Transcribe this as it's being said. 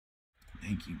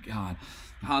Thank you, God.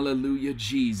 Hallelujah,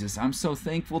 Jesus. I'm so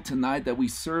thankful tonight that we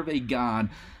serve a God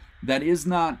that is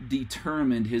not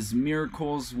determined. His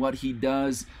miracles, what he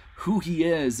does, who he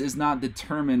is not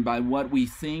determined by what we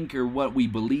think or what we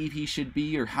believe he should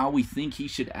be or how we think he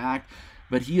should act.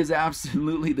 But he is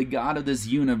absolutely the God of this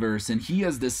universe, and he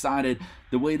has decided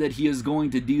the way that he is going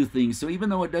to do things. So even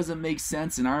though it doesn't make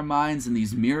sense in our minds, and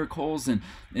these miracles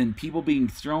and people being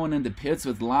thrown into pits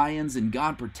with lions and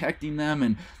God protecting them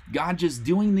and God just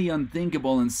doing the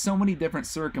unthinkable in so many different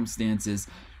circumstances,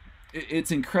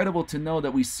 it's incredible to know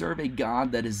that we serve a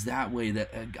God that is that way, that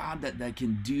a God that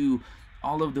can do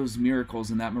all of those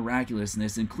miracles and that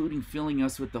miraculousness, including filling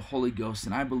us with the Holy Ghost.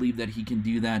 And I believe that he can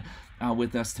do that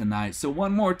with us tonight. So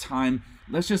one more time,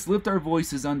 let's just lift our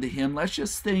voices unto him. Let's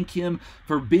just thank him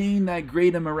for being that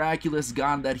great and miraculous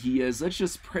God that he is. Let's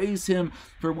just praise him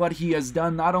for what he has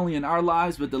done, not only in our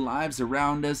lives, but the lives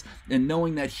around us, and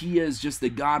knowing that he is just the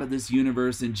God of this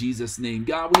universe in Jesus' name.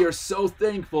 God, we are so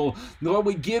thankful. Lord,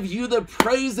 we give you the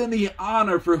praise and the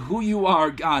honor for who you are,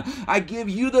 God. I give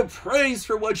you the praise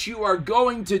for what you are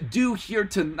going to do here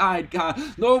tonight, God.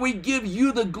 Lord, we give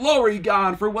you the glory,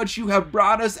 God, for what you have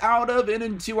brought us out of and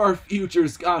into our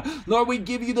futures, God. Lord, we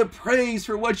give you the praise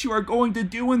for what you are going to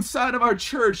do inside of our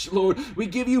church, Lord. We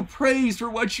give you praise for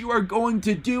what you are going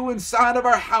to do inside of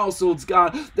our households,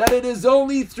 God. That it is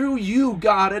only through you,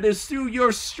 God. It is through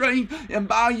your strength and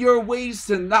by your ways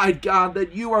tonight, God,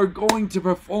 that you are going to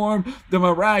perform the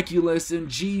miraculous in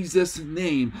Jesus'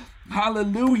 name.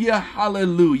 Hallelujah,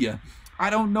 hallelujah. I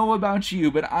don't know about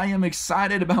you, but I am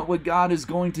excited about what God is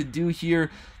going to do here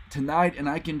tonight, and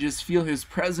I can just feel his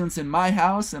presence in my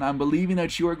house, and I'm believing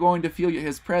that you are going to feel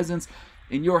his presence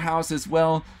in your house as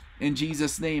well, in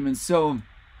Jesus' name. And so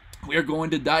we are going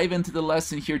to dive into the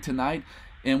lesson here tonight,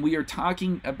 and we are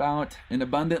talking about an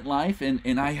abundant life,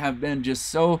 and I have been just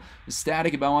so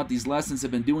ecstatic about what these lessons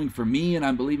have been doing for me, and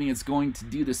I'm believing it's going to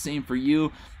do the same for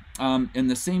you. And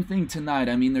the same thing tonight.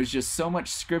 I mean, there's just so much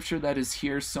scripture that is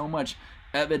here, so much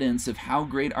evidence of how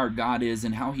great our God is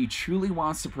and how he truly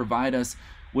wants to provide us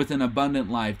with an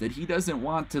abundant life, that he doesn't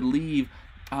want to leave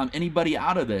anybody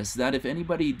out of this, that if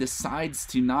anybody decides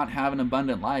to not have an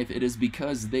abundant life, it is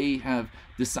because they have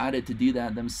decided to do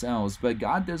that themselves. But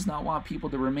God does not want people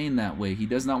to remain that way. He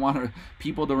does not want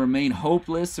people to remain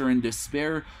hopeless or in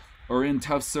despair or in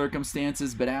tough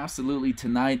circumstances, but absolutely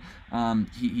tonight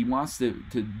he wants to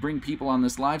bring people on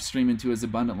this live stream into his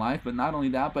abundant life. But not only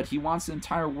that, but he wants the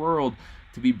entire world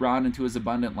to be brought into his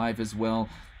abundant life as well,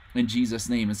 in Jesus'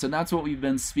 name. And so that's what we've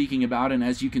been speaking about. And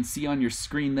as you can see on your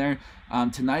screen there,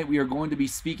 tonight we are going to be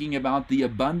speaking about the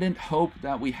abundant hope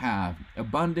that we have.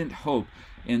 Abundant hope.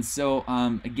 And so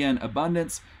again,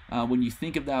 abundance, when you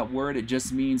think of that word, it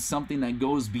just means something that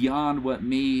goes beyond what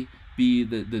may be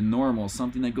the normal,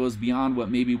 something that goes beyond what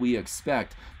maybe we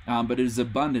expect. But it is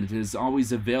abundant. It is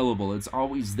always available. It's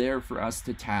always there for us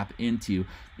to tap into.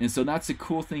 And so that's the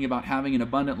cool thing about having an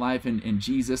abundant life in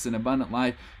Jesus, an abundant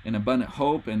life, and abundant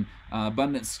hope, and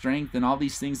abundant strength, and all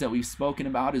these things that we've spoken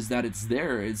about, is that it's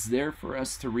there. It's there for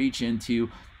us to reach into,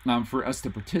 for us to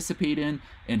participate in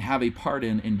and have a part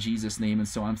in Jesus' name. And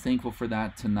so I'm thankful for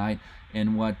that tonight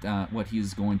and what he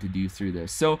is going to do through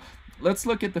this. So let's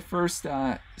look at the first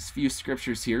few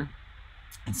scriptures here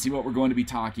and see what we're going to be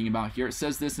talking about here. It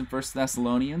says this in 1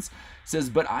 Thessalonians. It says,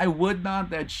 "But I would not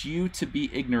that you to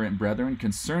be ignorant, brethren,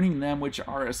 concerning them which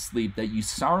are asleep, that you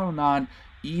sorrow not,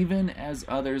 even as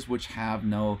others which have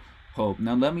no hope."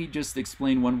 Now let me just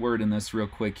explain one word in this real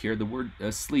quick here. The word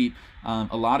sleep,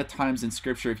 a lot of times in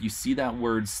scripture, if you see that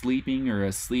word sleeping or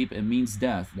asleep, it means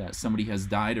death, that somebody has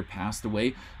died or passed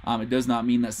away. It does not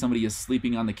mean that somebody is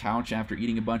sleeping on the couch after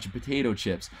eating a bunch of potato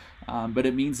chips, but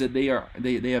it means that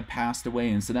they have passed away.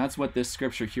 And so that's what this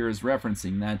scripture here is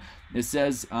referencing, that it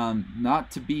says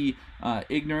not to be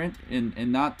ignorant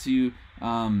and not to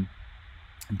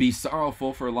be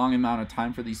sorrowful for a long amount of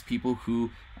time for these people who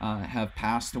have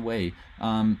passed away.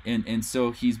 And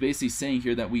so he's basically saying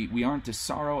here that we aren't to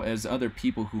sorrow as other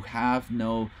people who have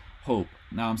no hope.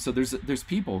 So there's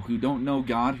people who don't know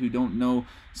God, who don't know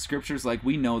scriptures like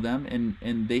we know them,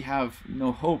 and they have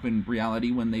no hope in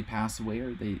reality when they pass away,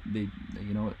 or they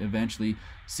eventually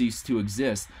cease to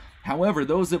exist. However,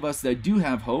 those of us that do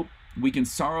have hope, we can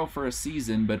sorrow for a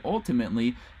season, but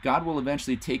ultimately God will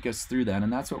eventually take us through that,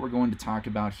 and that's what we're going to talk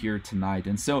about here tonight.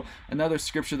 And so another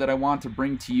scripture that I want to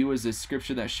bring to you is a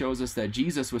scripture that shows us that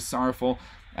Jesus was sorrowful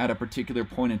at a particular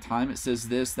point in time. It says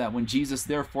this, that when Jesus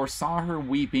therefore saw her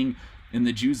weeping, and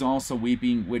the Jews also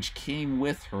weeping, which came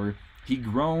with her, he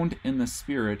groaned in the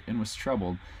spirit and was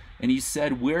troubled. And he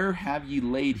said, "Where have ye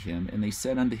laid him?" And they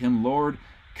said unto him, "Lord,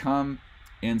 come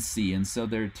and see. And so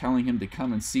they're telling him to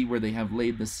come and see where they have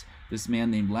laid this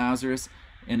man named Lazarus.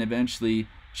 And eventually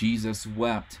Jesus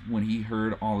wept when he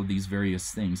heard all of these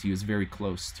various things. He was very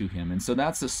close to him. And so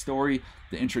that's the story,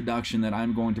 the introduction that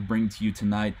I'm going to bring to you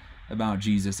tonight about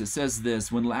Jesus. It says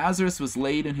this: when Lazarus was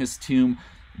laid in his tomb,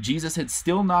 Jesus had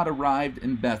still not arrived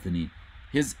in Bethany.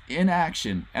 His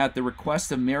inaction at the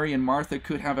request of Mary and Martha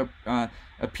could have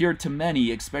appeared to many,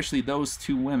 especially those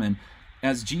two women,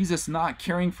 as Jesus not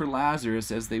caring for Lazarus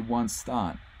as they once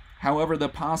thought. However, the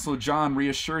Apostle John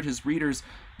reassured his readers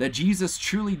that Jesus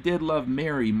truly did love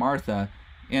Mary, Martha,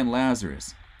 and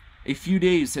Lazarus. A few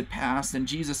days had passed, and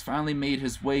Jesus finally made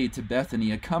his way to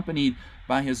Bethany, accompanied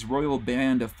by his royal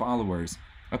band of followers.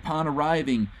 Upon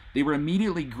arriving, they were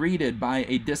immediately greeted by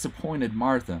a disappointed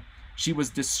Martha. She was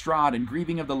distraught and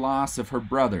grieving of the loss of her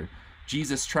brother.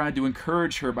 Jesus tried to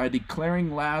encourage her by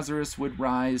declaring Lazarus would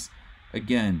rise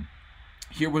again.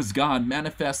 Here was God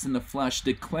manifest in the flesh,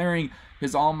 declaring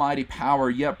his almighty power,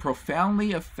 yet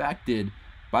profoundly affected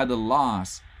by the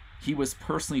loss he was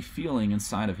personally feeling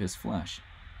inside of his flesh.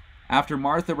 After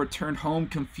Martha returned home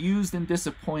confused and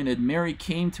disappointed, Mary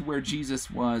came to where Jesus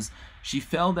was. She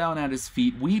fell down at his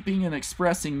feet, weeping and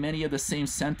expressing many of the same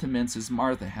sentiments as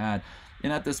Martha had.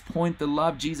 And at this point, the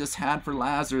love Jesus had for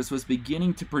Lazarus was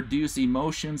beginning to produce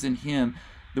emotions in him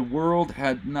the world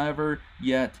had never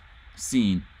yet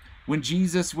seen. When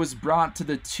Jesus was brought to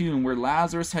the tomb where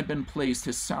Lazarus had been placed,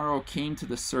 his sorrow came to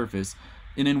the surface.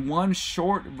 And in one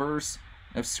short verse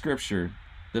of Scripture,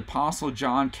 the Apostle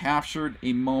John captured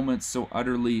a moment so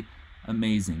utterly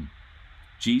amazing.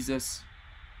 Jesus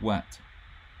wept.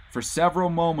 For several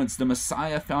moments, the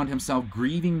Messiah found himself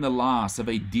grieving the loss of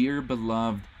a dear,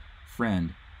 beloved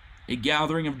friend. A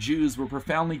gathering of Jews were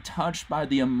profoundly touched by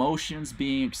the emotions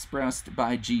being expressed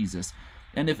by Jesus.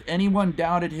 And if anyone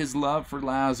doubted his love for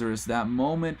Lazarus, that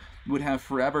moment would have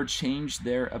forever changed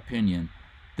their opinion.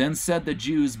 Then said the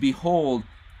Jews, "Behold,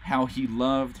 how he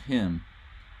loved him."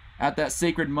 At that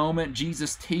sacred moment,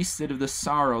 Jesus tasted of the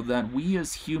sorrow that we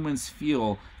as humans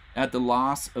feel at the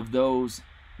loss of those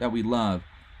that we love.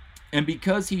 And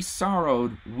because he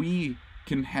sorrowed, we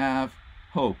can have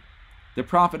hope. The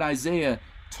prophet Isaiah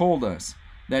told us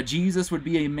that Jesus would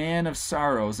be a man of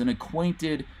sorrows and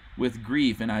acquainted with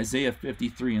grief in Isaiah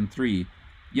 53:3.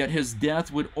 Yet his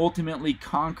death would ultimately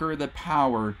conquer the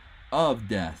power of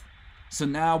death. So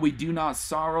now we do not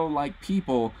sorrow like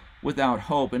people without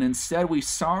hope, and instead we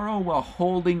sorrow while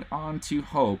holding on to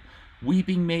hope.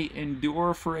 Weeping may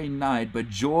endure for a night, but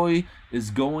joy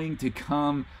is going to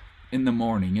come in the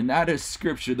morning. And that is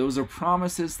Scripture. Those are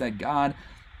promises that God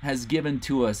has given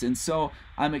to us. And so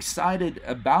I'm excited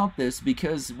about this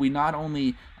because we not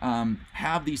only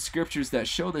have these scriptures that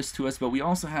show this to us, but we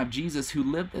also have Jesus who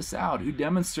lived this out, who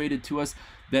demonstrated to us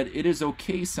that it is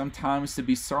okay sometimes to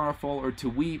be sorrowful or to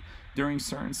weep during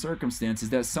certain circumstances,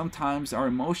 that sometimes our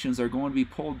emotions are going to be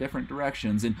pulled different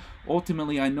directions. And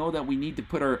ultimately, I know that we need to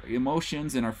put our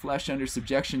emotions and our flesh under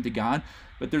subjection to God,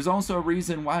 but there's also a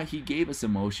reason why he gave us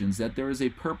emotions, that there is a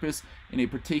purpose and a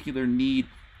particular need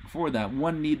for that.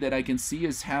 One need that I can see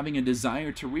is having a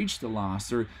desire to reach the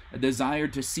lost, or a desire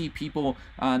to see people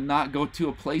not go to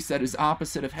a place that is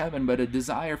opposite of heaven, but a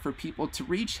desire for people to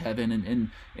reach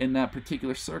heaven in that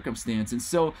particular circumstance. And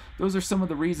so those are some of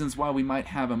the reasons why we might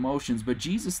have emotions, but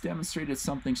Jesus demonstrated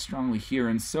something strongly here.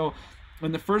 And so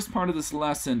in the first part of this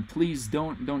lesson, please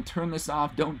don't turn this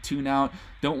off, don't tune out,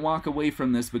 don't walk away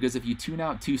from this, because if you tune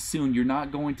out too soon, you're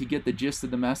not going to get the gist of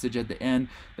the message at the end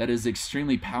that is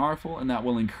extremely powerful and that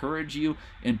will encourage you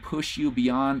and push you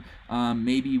beyond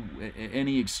maybe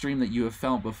any extreme that you have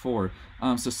felt before.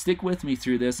 So stick with me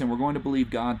through this, and we're going to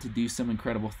believe God to do some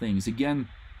incredible things. Again,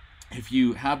 if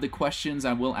you have the questions,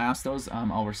 I will ask those.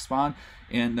 I'll respond,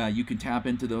 and you can tap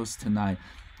into those tonight.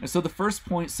 And so the first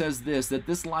point says this, that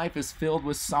this life is filled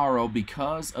with sorrow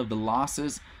because of the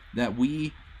losses that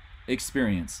we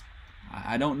experience.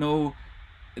 I don't know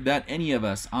that any of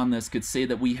us on this could say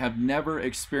that we have never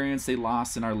experienced a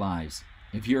loss in our lives.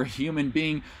 If you're a human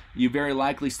being, you very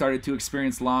likely started to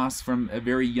experience loss from a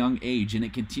very young age, and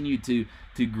it continued to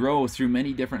grow through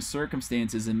many different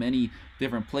circumstances in many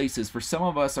different places. For some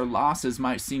of us, our losses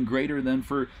might seem greater than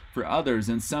for others,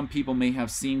 and some people may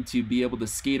have seemed to be able to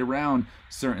skate around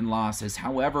certain losses.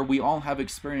 However, we all have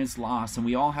experienced loss, and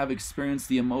we all have experienced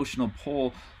the emotional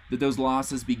pull that those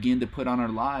losses begin to put on our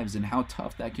lives and how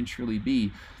tough that can truly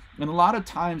be. And a lot of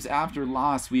times after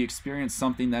loss, we experience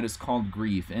something that is called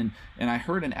grief. And I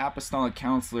heard an apostolic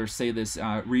counselor say this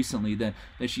recently, that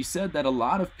she said that a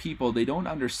lot of people, they don't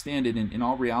understand it in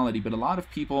all reality, but a lot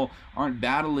of people aren't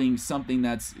battling something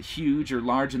that's huge or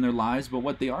large in their lives, but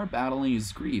what they are battling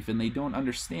is grief. And they don't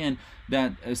understand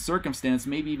that a circumstance,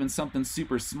 maybe even something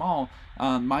super small,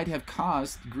 might have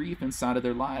caused grief inside of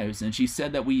their lives. And she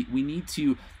said that we need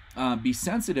to be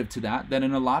sensitive to that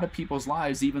in a lot of people's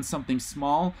lives, even something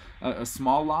small, a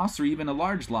small loss or even a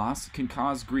large loss, can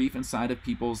cause grief inside of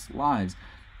people's lives.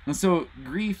 And so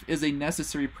grief is a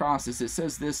necessary process. It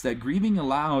says this, that grieving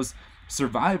allows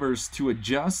survivors to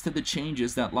adjust to the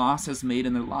changes that loss has made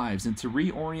in their lives and to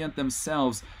reorient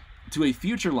themselves to a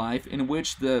future life in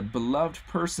which the beloved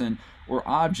person or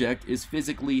object is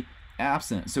physically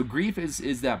absent. So grief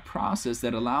is that process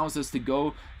that allows us to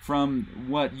go from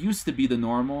what used to be the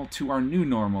normal to our new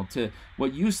normal, to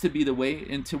what used to be the way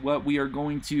into what we are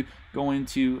going to go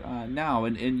into now.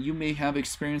 And you may have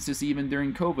experienced this even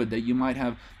during COVID, that you might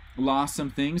have lost some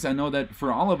things. I know that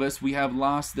for all of us, we have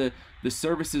lost the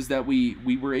services that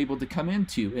we were able to come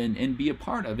into and be a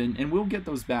part of, and we'll get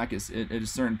those back at a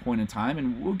certain point in time,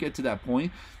 and we'll get to that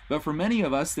point. But for many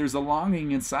of us, there's a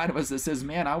longing inside of us that says,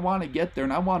 man, I want to get there,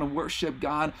 and I want to worship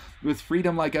God with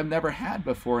freedom like I've never had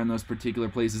before in those particular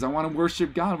places. I want to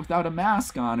worship God without a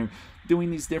mask on, or doing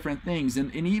these different things.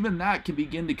 And even that can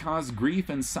begin to cause grief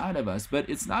inside of us. But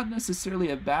it's not necessarily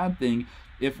a bad thing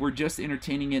if we're just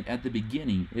entertaining it at the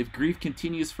beginning. If grief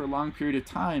continues for a long period of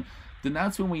time, then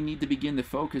that's when we need to begin to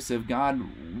focus of, God,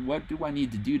 what do I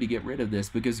need to do to get rid of this?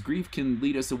 Because grief can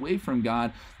lead us away from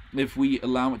God if we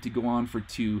allow it to go on for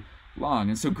too long.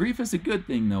 And so grief is a good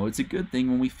thing, though. It's a good thing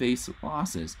when we face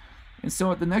losses. And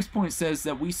so the next point says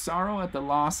that we sorrow at the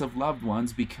loss of loved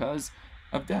ones because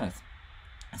of death.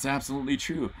 It's absolutely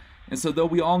true. And so though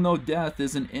we all know death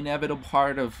is an inevitable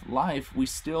part of life, we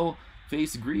still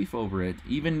face grief over it.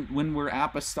 Even when we're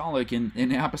apostolic, and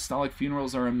apostolic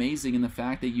funerals are amazing in the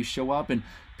fact that you show up and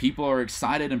people are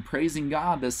excited and praising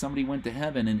God that somebody went to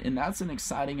heaven, and that's an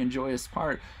exciting and joyous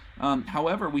part.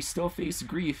 However, we still face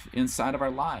grief inside of our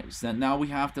lives that now we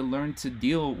have to learn to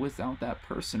deal without that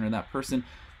person, or that person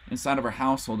inside of our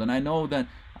household. And I know that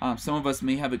some of us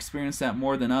may have experienced that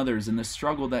more than others, and the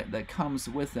struggle that comes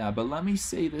with that. But let me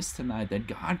say this tonight, that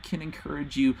God can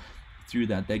encourage you through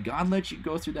that God let you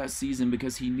go through that season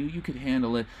because he knew you could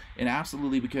handle it, and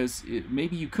absolutely because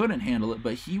maybe you couldn't handle it,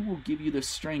 but he will give you the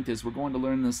strength, as we're going to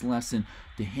learn this lesson,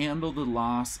 to handle the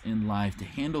loss in life, to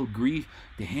handle grief,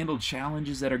 to handle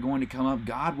challenges that are going to come up.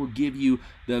 God will give you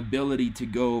the ability to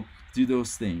go through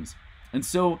those things. And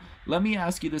so let me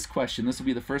ask you this question. This will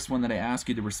be the first one that I ask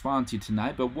you to respond to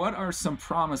tonight. But what are some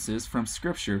promises from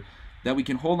Scripture that we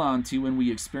can hold on to when we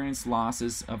experience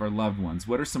losses of our loved ones?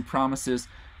 What are some promises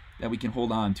that we can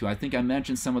hold on to? I think I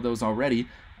mentioned some of those already,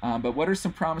 but what are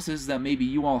some promises that maybe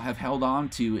you all have held on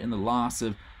to in the loss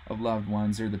of loved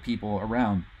ones or the people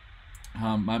around?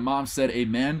 My mom said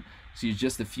amen. She's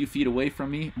just a few feet away from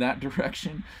me that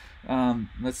direction.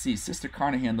 Let's see, Sister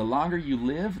Carnahan, the longer you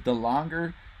live, the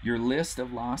longer your list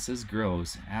of losses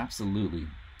grows. Absolutely.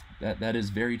 That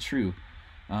is very true.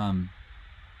 I'm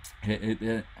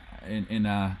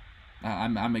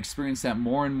experiencing that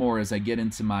more and more as I get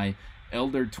into my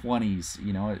elder 20s.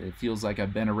 You know, it feels like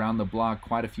I've been around the block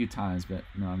quite a few times, but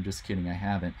no, I'm just kidding. I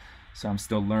haven't. So I'm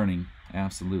still learning.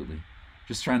 Absolutely.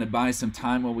 Just trying to buy some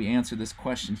time while we answer this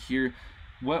question here.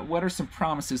 What are some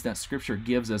promises that Scripture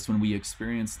gives us when we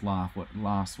experience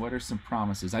loss? What are some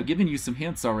promises? I've given you some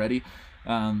hints already,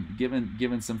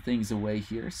 given some things away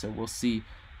here. So we'll see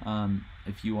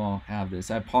if you all have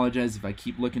this. I apologize if I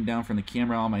keep looking down from the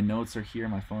camera. All my notes are here.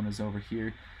 My phone is over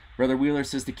here. Brother Wheeler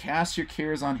says to cast your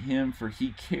cares on him, for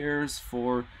he cares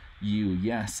for you.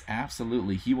 Yes,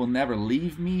 absolutely. He will never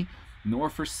leave me nor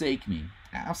forsake me.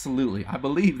 Absolutely. I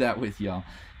believe that with y'all.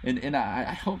 And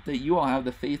I hope that you all have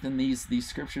the faith in these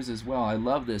scriptures as well. I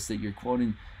love this, that you're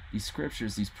quoting these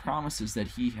scriptures, these promises that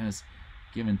he has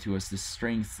given to us, this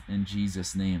strength in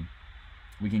Jesus' name.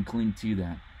 We can cling to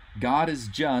that. God is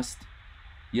just.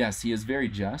 Yes, he is very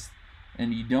just.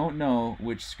 And you don't know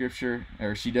which scripture,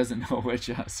 or she doesn't know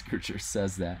which scripture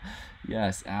says that.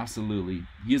 Yes, absolutely.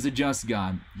 He is a just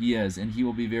God. He is, and he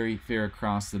will be very fair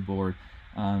across the board.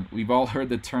 We've all heard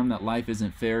the term that life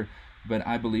isn't fair, but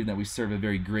I believe that we serve a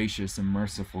very gracious and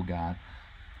merciful God.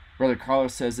 Brother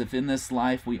Carlos says, if in this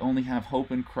life we only have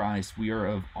hope in Christ, we are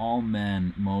of all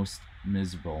men most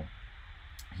miserable.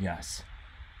 Yes,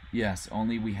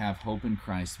 only we have hope in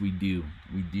Christ. We do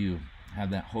have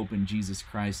that hope in Jesus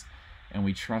Christ, and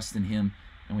we trust in him,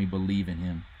 and we believe in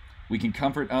him. We can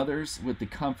comfort others with the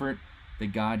comfort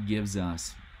that God gives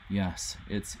us. Yes,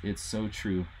 it's so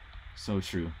true, so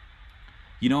true.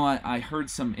 You know, I heard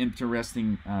some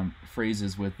interesting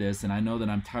phrases with this, and I know that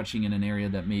I'm touching in an area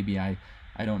that maybe I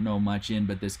don't know much in,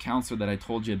 but this counselor that I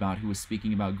told you about who was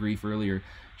speaking about grief earlier,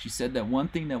 she said that one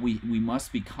thing that we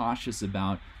must be cautious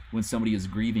about when somebody is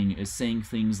grieving is saying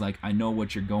things like, I know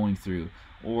what you're going through,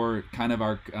 or kind of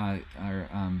our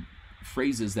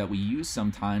phrases that we use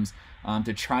sometimes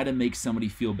to try to make somebody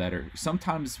feel better.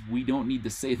 Sometimes we don't need to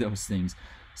say those things.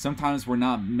 Sometimes we're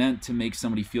not meant to make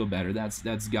somebody feel better.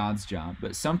 That's God's job.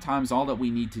 But sometimes all that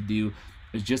we need to do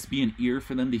is just be an ear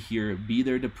for them to hear, be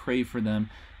there to pray for them,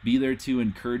 be there to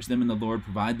encourage them in the Lord,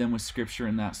 provide them with scripture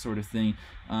and that sort of thing.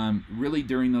 Really,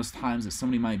 during those times that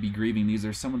somebody might be grieving, these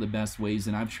are some of the best ways.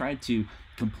 And I've tried to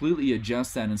completely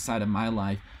adjust that inside of my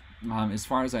life. As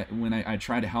far as when I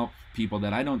try to help people,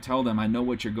 that I don't tell them I know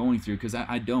what you're going through, because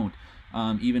I don't.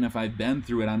 Even if I've been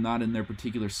through it, I'm not in their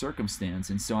particular circumstance.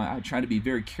 And so I try to be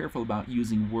very careful about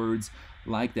using words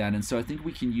like that. And so I think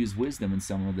we can use wisdom in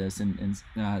some of this, and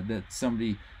that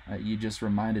somebody, you just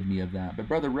reminded me of that. But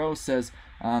Brother Rose says,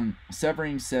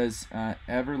 Severing says,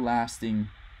 everlasting,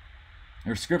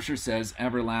 or Scripture says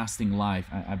everlasting life,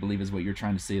 I believe is what you're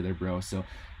trying to say there, bro. So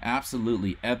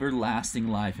absolutely, everlasting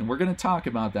life. And we're going to talk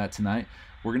about that tonight.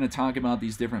 We're going to talk about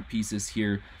these different pieces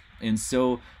here. And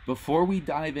so before we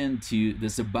dive into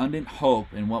this abundant hope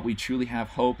and what we truly have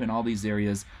hope in all these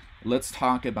areas, let's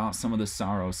talk about some of the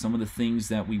sorrows, some of the things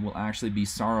that we will actually be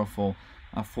sorrowful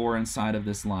for inside of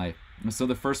this life. And so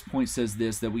the first point says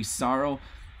this, that we sorrow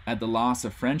at the loss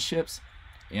of friendships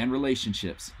and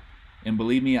relationships. And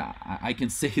believe me, I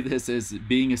can say this as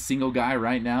being a single guy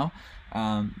right now,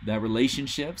 that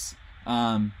relationships,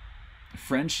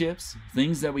 friendships,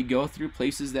 things that we go through,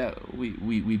 places that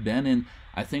we've been in,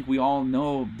 I think we all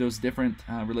know those different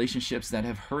relationships that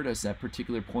have hurt us at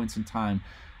particular points in time.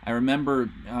 I remember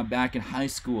back in high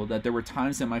school that there were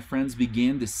times that my friends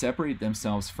began to separate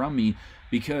themselves from me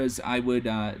because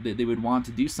they would want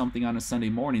to do something on a Sunday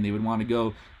morning. They would want to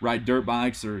go ride dirt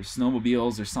bikes or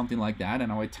snowmobiles or something like that,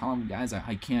 and I would tell them, guys,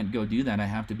 I can't go do that. I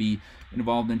have to be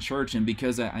involved in church. And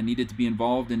because I needed to be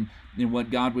involved in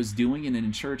what God was doing and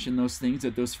in church and those things,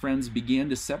 that those friends began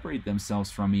to separate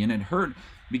themselves from me. And it hurt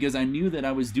because I knew that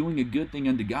I was doing a good thing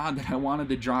unto God, that I wanted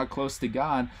to draw close to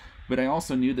God, but I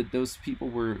also knew that those people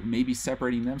were maybe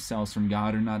separating themselves from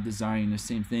God or not desiring the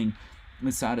same thing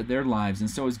inside of their lives. And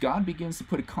so as God begins to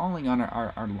put a calling on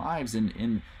our lives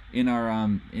and in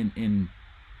our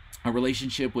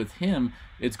relationship with Him,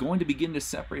 it's going to begin to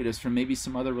separate us from maybe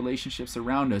some other relationships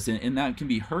around us, and that can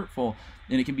be hurtful,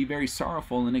 and it can be very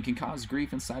sorrowful, and it can cause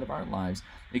grief inside of our lives,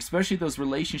 especially those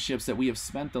relationships that we have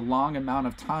spent a long amount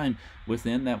of time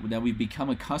within, that we've become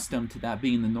accustomed to that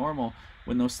being the normal.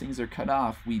 When those things are cut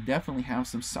off, we definitely have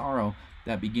some sorrow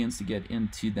that begins to get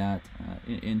into that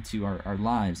into our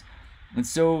lives. And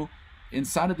so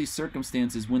inside of these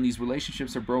circumstances, when these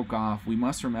relationships are broke off, we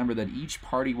must remember that each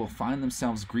party will find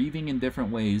themselves grieving in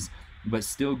different ways, but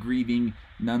still grieving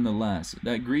nonetheless.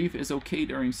 That grief is okay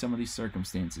during some of these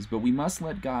circumstances, but we must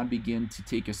let God begin to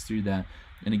take us through that.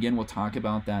 And again, we'll talk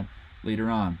about that later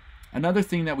on. Another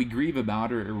thing that we grieve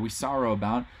about or we sorrow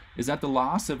about is at the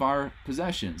loss of our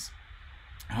possessions.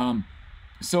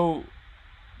 So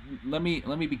let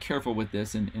me be careful with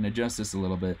this and adjust this a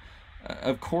little bit.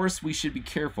 Of course, we should be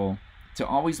careful to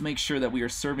always make sure that we are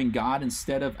serving God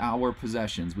instead of our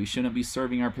possessions. We shouldn't be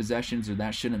serving our possessions, or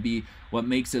that shouldn't be what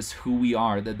makes us who we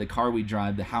are, that the car we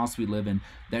drive, the house we live in,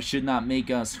 that should not make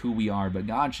us who we are, but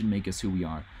God should make us who we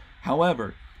are.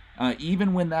 However,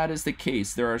 even when that is the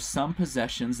case, there are some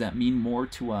possessions that mean more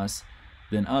to us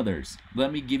than others.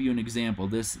 Let me give you an example.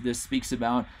 This speaks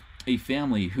about a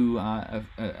family who a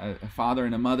father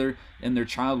and a mother and their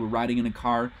child were riding in a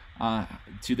car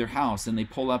to their house, and they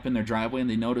pull up in their driveway and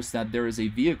they notice that there is a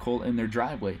vehicle in their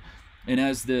driveway. And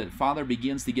as the father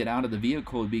begins to get out of the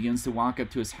vehicle, he begins to walk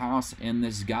up to his house, and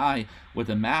this guy with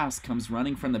a mask comes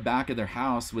running from the back of their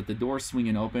house with the door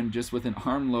swinging open, just with an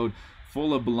armload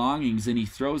full of belongings, and he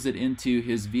throws it into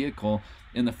his vehicle.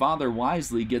 And the father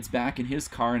wisely gets back in his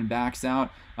car and backs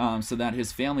out so that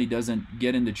his family doesn't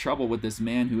get into trouble with this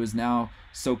man who is now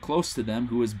so close to them,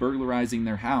 who is burglarizing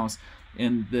their house.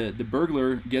 And the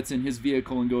burglar gets in his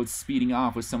vehicle and goes speeding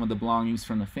off with some of the belongings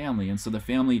from the family. And so the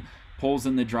family pulls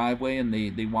in the driveway, and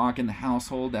they walk in the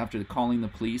household after calling the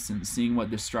police and seeing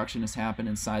what destruction has happened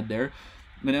inside there.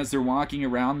 And as they're walking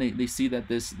around, they see that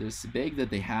this bag that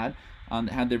they had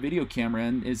their video camera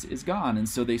in is gone. And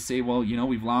so they say, well,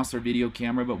 we've lost our video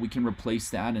camera, but we can replace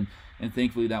that, and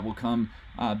thankfully that will come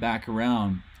back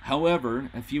around. However,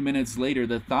 a few minutes later,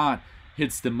 the thought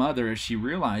hits the mother as she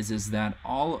realizes that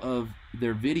all of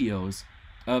their videos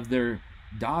of their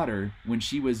daughter, when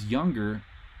she was younger,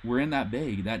 were in that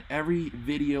bag. That every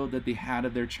video that they had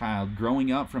of their child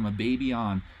growing up from a baby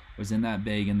on was in that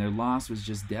bag, and their loss was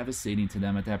just devastating to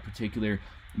them at that particular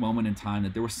moment in time,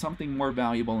 that there was something more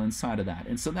valuable inside of that.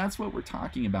 And so that's what we're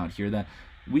talking about here, that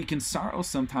we can sorrow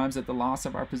sometimes at the loss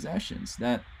of our possessions,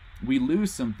 that we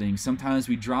lose something. Sometimes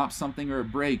we drop something or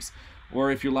it breaks.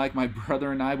 Or if you're like my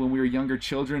brother and I, when we were younger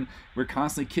children, we're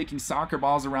constantly kicking soccer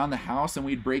balls around the house and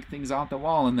we'd break things off the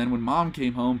wall. And then when mom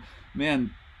came home,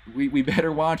 man, we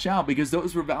better watch out, because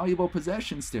those were valuable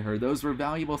possessions to her. Those were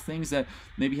valuable things that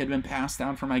maybe had been passed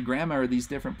down from my grandma or these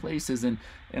different places and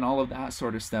all of that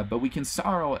sort of stuff. But we can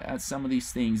sorrow at some of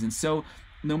these things. And so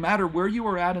no matter where you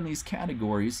are at in these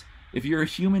categories, if you're a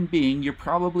human being, you're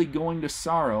probably going to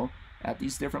sorrow at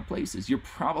these different places. You're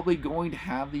probably going to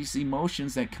have these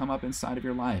emotions that come up inside of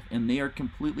your life, and they are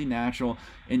completely natural,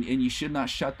 and you should not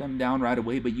shut them down right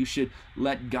away, but you should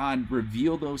let God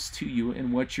reveal those to you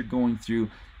in what you're going through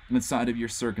inside of your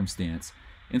circumstance.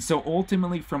 And so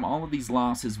ultimately, from all of these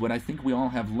losses, what I think we all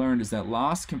have learned is that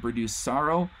loss can produce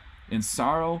sorrow, and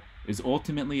sorrow is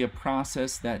ultimately a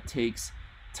process that takes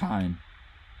time.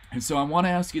 And so I want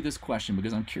to ask you this question,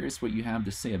 because I'm curious what you have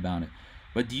to say about it.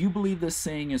 But do you believe this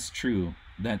saying is true,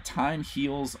 that time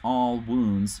heals all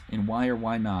wounds, and why or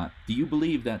why not? Do you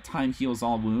believe that time heals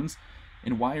all wounds,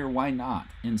 and why or why not?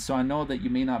 And so I know that you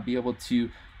may not be able to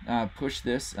push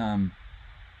this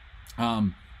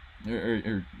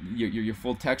or your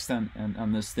full text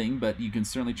on this thing, but you can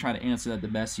certainly try to answer that the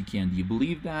best you can. Do you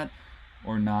believe that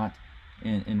or not,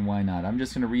 and why not? I'm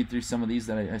just going to read through some of these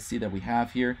that I see that we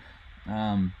have here.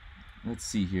 Let's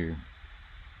see here.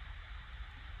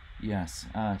 Yes,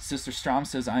 Sister Strom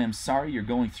says, I am sorry you're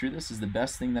going through this. Is the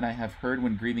best thing that I have heard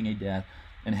when grieving a death,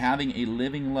 and having a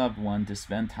living loved one to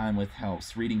spend time with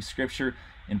helps. Reading scripture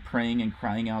and praying and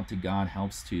crying out to God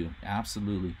helps too.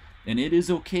 Absolutely. And it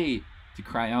is okay to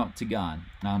cry out to God.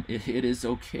 It is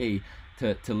okay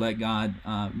to let God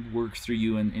work through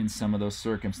you in some of those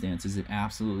circumstances. It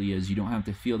absolutely is. You don't have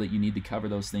to feel that you need to cover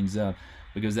those things up,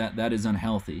 because that is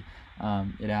unhealthy.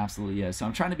 It absolutely is. So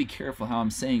I'm trying to be careful how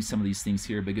I'm saying some of these things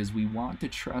here, because we want to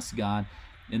trust God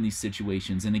in these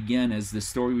situations. And again, as the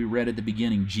story we read at the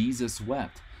beginning, Jesus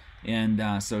wept.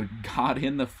 And so God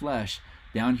in the flesh,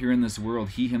 down here in this world,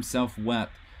 he himself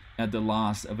wept at the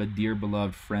loss of a dear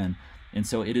beloved friend. And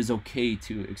so it is okay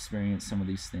to experience some of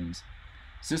these things.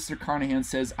 Sister Carnahan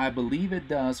says, I believe it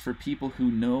does for people who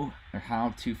know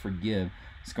how to forgive.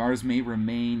 Scars may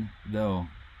remain, though.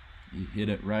 You hit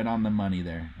it right on the money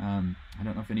there. I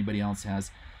don't know if anybody else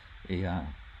has a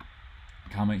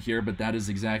comment here, but that is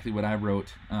exactly what I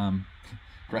wrote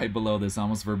right below this,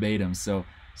 almost verbatim. So,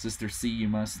 Sister C, you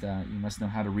must know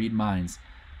how to read minds.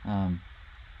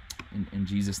 In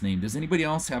Jesus' name. Does anybody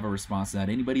else have a response to that?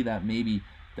 Anybody that maybe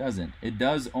doesn't? It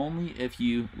does only if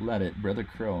you let it, Brother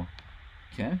Crow.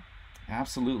 Okay,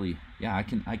 absolutely. Yeah,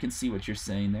 I can see what you're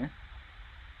saying there.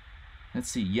 Let's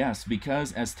see. Yes,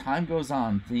 because as time goes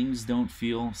on, things don't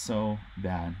feel so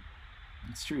bad.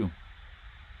 It's true.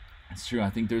 It's true. I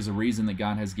think there's a reason that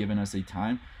God has given us a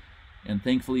time, and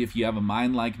thankfully, if you have a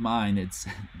mind like mine, it's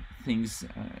things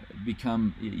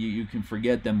become, you can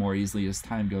forget them more easily as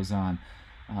time goes on.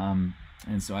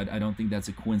 And so I don't think that's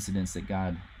a coincidence that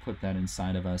God put that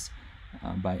inside of us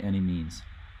by any means.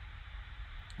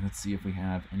 Let's see if we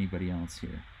have anybody else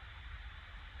here.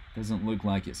 Doesn't look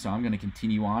like it, so I'm going to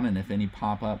continue on, and if any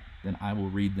pop up, then I will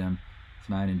read them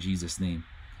tonight in Jesus' name.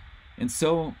 And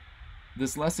so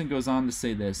this lesson goes on to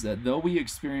say this, that though we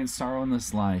experience sorrow in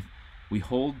this life, we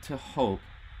hold to hope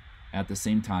at the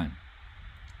same time.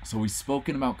 So we've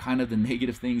spoken about kind of the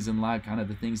negative things in life, kind of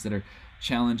the things that are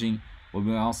challenging, but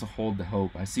we also hold to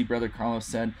hope. I see Brother Carlos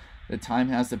said that time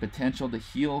has the potential to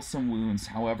heal some wounds.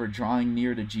 However, drawing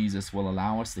near to Jesus will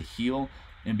allow us to heal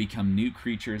and become new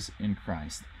creatures in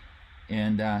Christ.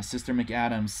 And Sister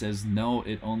McAdams says, no,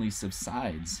 it only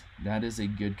subsides. That is a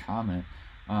good comment.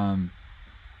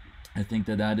 I think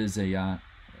that is a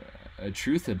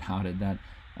truth about it, that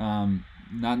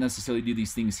not necessarily do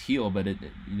these things heal, but it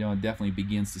definitely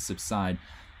begins to subside.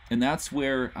 And that's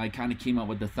where I kind of came up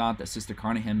with the thought that Sister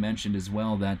Carnahan mentioned as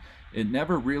well, that it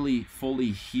never really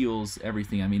fully heals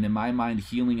everything. I mean, in my mind,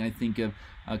 healing, I think of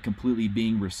completely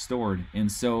being restored. And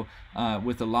so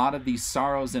with a lot of these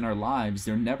sorrows in our lives,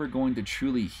 they're never going to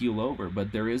truly heal over,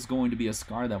 but there is going to be a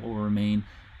scar that will remain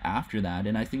after that.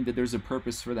 And I think that there's a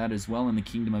purpose for that as well in the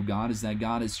kingdom of God, is that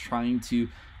God is trying to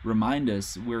remind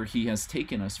us where he has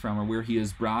taken us from, or where he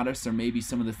has brought us, or maybe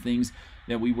some of the things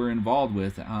that we were involved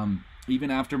with. even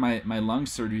after my lung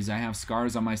surgeries, I have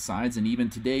scars on my sides, and even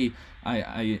today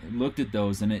I looked at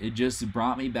those, and it just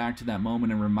brought me back to that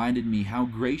moment and reminded me how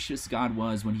gracious God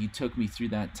was when he took me through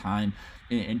that time,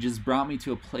 and just brought me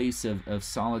to a place of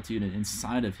solitude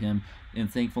inside of him, and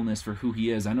thankfulness for who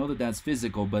he is. I know that that's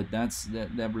physical, but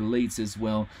that relates as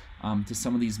well to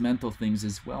some of these mental things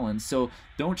as well. And so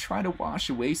don't try to wash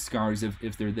away scars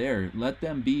if they're there. Let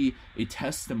them be a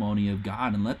testimony of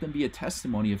God, and let them be a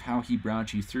testimony of how he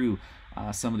brought you through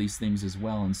some of these things as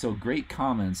well. And so great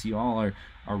comments. You all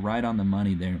are right on the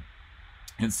money there.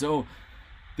 And so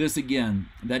this again,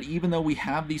 that even though we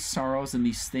have these sorrows and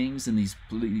these things and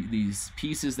these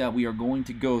pieces that we are going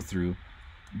to go through,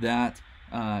 that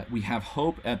we have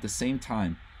hope at the same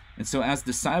time. And so as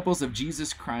disciples of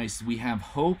Jesus Christ, we have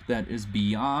hope that is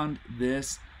beyond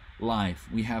this life.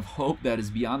 We have hope that is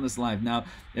beyond this life. Now,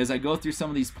 as I go through some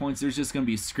of these points, there's just going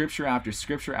to be scripture after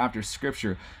scripture after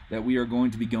scripture that we are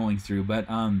going to be going through. But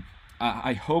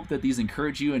I hope that these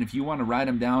encourage you, and if you want to write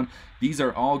them down, these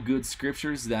are all good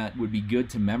scriptures that would be good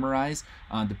to memorize,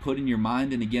 to put in your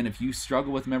mind. And again, if you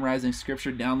struggle with memorizing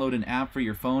scripture, download an app for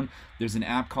your phone. There's an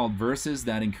app called Verses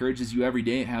that encourages you every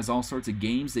day. It has all sorts of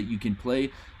games that you can play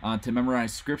to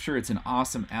memorize scripture. It's an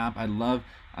awesome app. I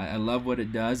love what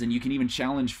it does, and you can even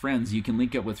challenge friends. You can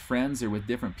link up with friends or with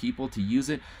different people to use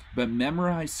it, but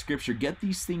memorize scripture. Get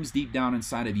these things deep down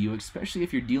inside of you, especially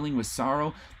if you're dealing with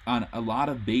sorrow on a lot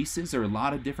of bases or a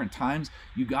lot of different times.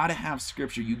 You got to have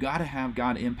scripture. You got to have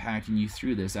God impacting you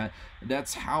through this.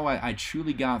 That's how I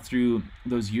truly got through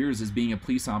those years as being a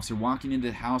police officer, walking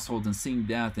into households and seeing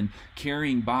death and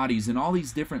carrying bodies and all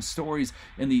these different stories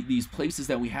and these places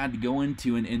that we had to go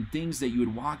into, and things that you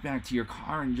would walk back to your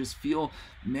car and just feel,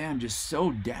 man, just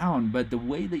so down. But the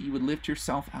way that you would lift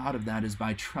yourself out of that is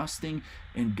by trusting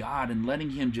in God and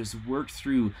letting him just work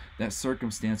through that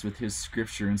circumstance with his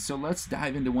scripture. And so let's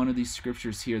dive into one of these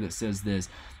scriptures here that says this.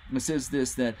 It says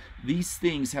this, that these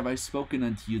things have I spoken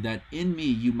unto you, that in me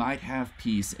you might have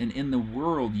peace, and in the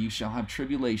world you shall have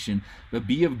tribulation, but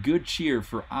be of good cheer,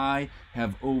 for I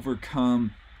have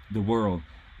overcome the world.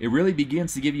 It really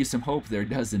begins to give you some hope there,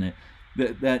 doesn't it?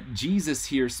 That Jesus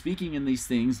here, speaking in these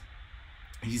things,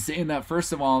 he's saying that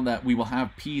first of all, that we will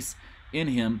have peace in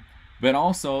him, but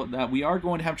also that we are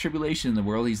going to have tribulation in the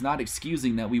world. He's not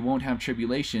excusing that we won't have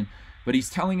tribulation, but he's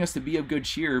telling us to be of good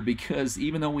cheer, because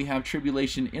even though we have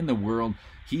tribulation in the world,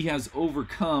 he has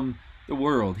overcome the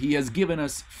world. He has given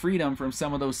us freedom from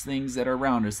some of those things that are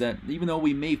around us, that even though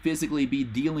we may physically be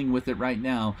dealing with it right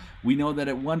now, we know that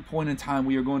at one point in time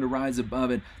we are going to rise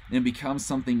above it and become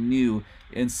something new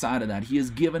inside of that. He has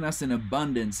given us an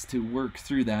abundance to work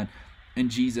through that in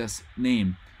Jesus'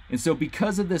 name. And so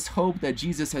because of this hope that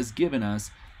Jesus has given us,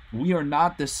 we are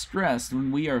not distressed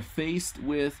when we are faced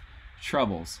with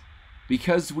troubles.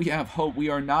 Because we have hope, we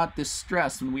are not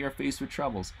distressed when we are faced with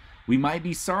troubles. We might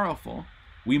be sorrowful.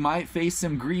 We might face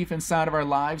some grief inside of our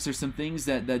lives, or some things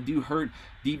that do hurt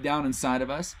deep down inside of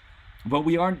us. But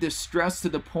we aren't distressed to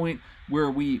the point where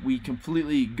we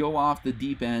completely go off the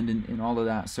deep end and all of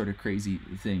that sort of crazy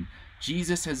thing.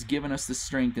 Jesus has given us the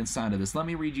strength inside of this. Let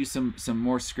me read you some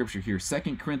more scripture here.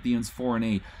 2 Corinthians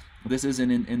 4:8. This isn't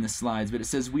in the slides, but it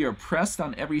says, we are pressed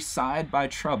on every side by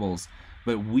troubles,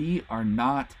 but we are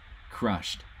not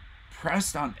crushed.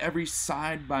 Pressed on every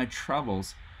side by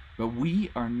troubles, but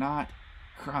we are not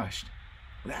crushed.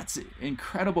 That's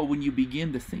incredible when you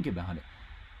begin to think about it.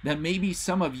 That maybe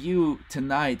some of you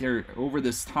tonight, or over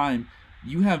this time,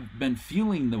 you have been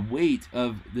feeling the weight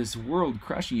of this world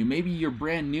crushing you. Maybe you're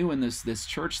brand new in this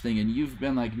church thing, and you've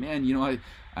been like, man, you know,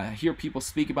 I hear people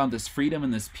speak about this freedom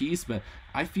and this peace, but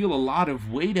I feel a lot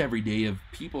of weight every day of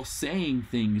people saying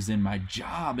things in my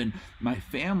job and my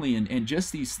family, and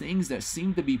just these things that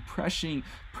seem to be pressing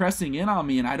in on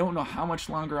me, and I don't know how much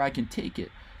longer I can take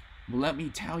it. Well, let me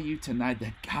tell you tonight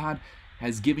that God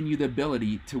has given you the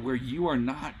ability to where you are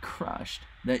not crushed,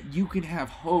 that you can have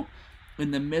hope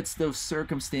in the midst of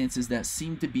circumstances that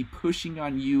seem to be pushing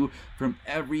on you from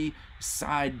every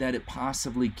side that it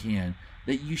possibly can.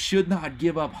 That you should not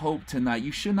give up hope tonight.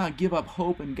 You should not give up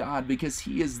hope in God, because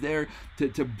he is there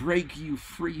to break you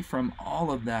free from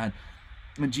all of that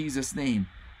in Jesus' name.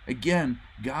 Again,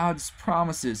 God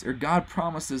promises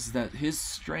that his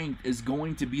strength is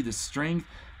going to be the strength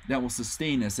that will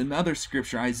sustain us. Another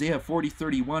scripture, Isaiah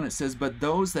 40:31, it says, but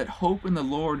those that hope in the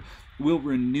Lord will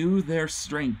renew their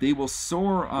strength. They will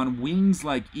soar on wings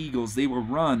like eagles. They will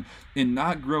run and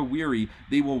not grow weary.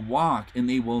 They will walk and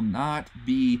they will not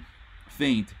be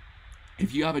faint.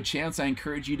 If you have a chance, I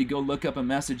encourage you to go look up a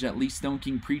message that Lee Stone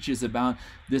King preaches about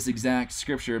this exact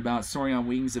scripture, about soaring on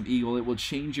wings of eagle. It will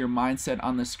change your mindset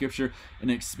on the scripture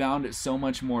and expound it so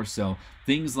much more so.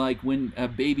 Things like when a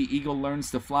baby eagle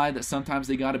learns to fly, that sometimes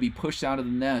they got to be pushed out of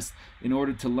the nest in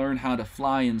order to learn how to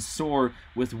fly and soar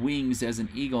with wings as an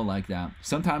eagle like that.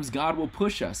 Sometimes God will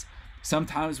push us.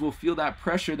 Sometimes we'll feel that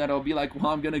pressure that it'll be like,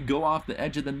 well, I'm going to go off the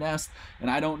edge of the nest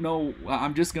and I don't know,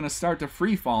 I'm just going to start to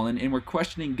free fall. And we're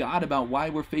questioning God about why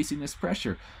we're facing this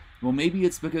pressure. Well, maybe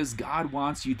it's because God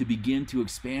wants you to begin to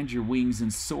expand your wings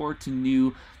and soar to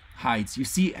new heights. You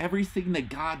see, everything that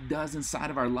God does inside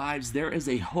of our lives, there is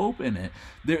a hope in it.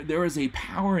 There is a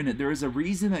power in it. There is a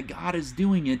reason that God is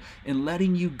doing it and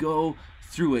letting you go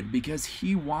through it, because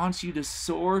he wants you to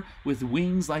soar with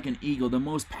wings like an eagle, the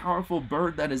most powerful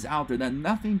bird that is out there, that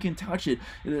nothing can touch it,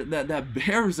 that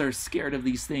bears are scared of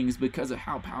these things because of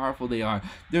how powerful they are.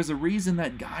 There's a reason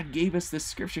that God gave us this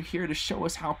scripture here to show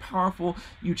us how powerful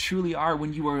you truly are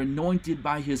when you are anointed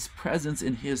by his presence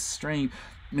and his strength.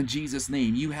 In Jesus'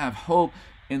 name, you have hope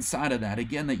inside of that,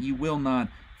 again, that you will not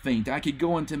faint. I could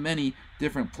go into many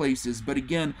different places, but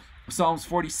again, Psalms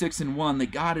 46:1,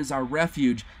 that God is our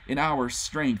refuge and our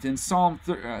strength. In Psalm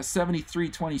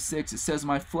 73:26, it says,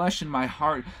 my flesh and my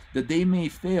heart, that they may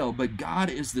fail, but God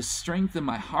is the strength of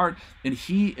my heart, and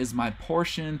he is my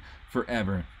portion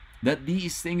forever. That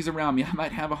these things around me, I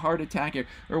might have a heart attack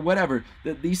or whatever,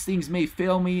 that these things may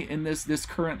fail me in this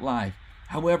current life.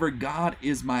 However, God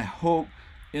is my hope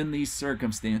in these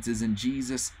circumstances, in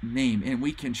Jesus' name, and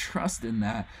we can trust in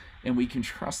that.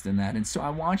 And so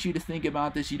I want you to think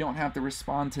about this. You don't have to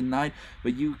respond tonight,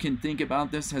 but you can think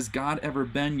about this. Has God ever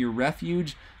been your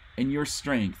refuge and your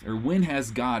strength? Or when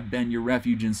has God been your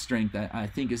refuge and strength? That I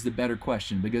think is the better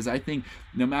question, because I think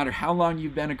no matter how long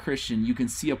you've been a Christian, you can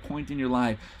see a point in your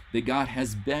life that God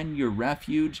has been your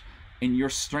refuge and your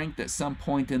strength at some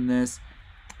point in this,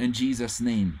 in Jesus'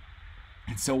 name.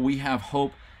 And so we have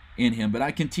hope in him. But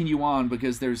I continue on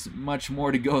because there's much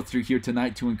more to go through here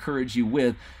tonight to encourage you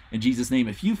with, in Jesus' name.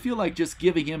 If you feel like just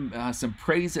giving him some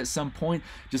praise at some point,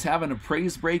 just having a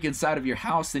praise break inside of your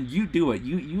house, then you do it.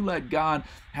 You let God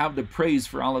have the praise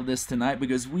for all of this tonight,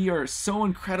 because we are so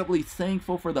incredibly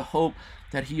thankful for the hope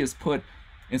that he has put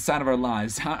inside of our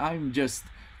lives. I'm just,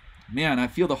 man, I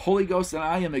feel the Holy Ghost, and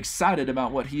I am excited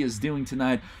about what he is doing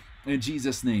tonight, in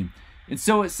Jesus' name. And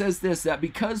so it says this, that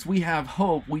because we have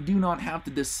hope, we do not have to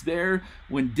despair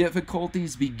when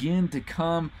difficulties begin to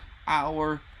come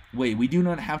our way. We do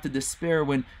not have to despair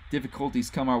when difficulties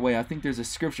come our way. I think there's a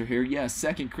scripture here. Yes,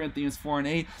 2 Corinthians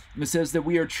 4:8. It says that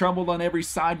we are troubled on every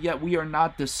side, yet we are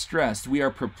not distressed. We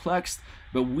are perplexed,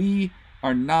 but we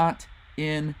are not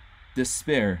in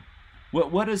despair.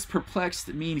 What does perplexed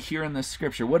mean here in the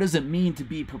scripture? What does it mean to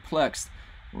be perplexed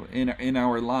in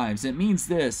our lives? It means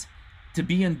this: to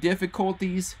be in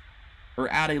difficulties or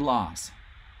at a loss.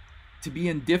 To be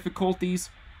in difficulties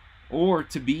or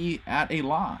to be at a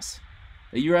loss.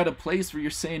 That you're at a place where you're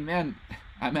saying, man,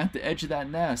 I'm at the edge of that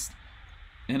nest,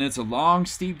 and it's a long,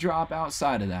 steep drop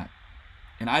outside of that.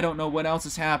 And I don't know what else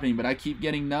is happening, but I keep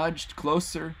getting nudged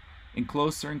closer and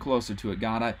closer and closer to it.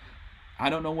 God, I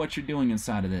don't know what you're doing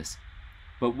inside of this.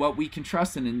 But what we can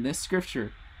trust in this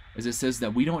scripture is it says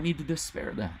that we don't need to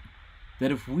despair that.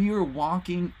 That if we are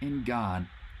walking in God,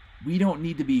 we don't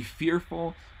need to be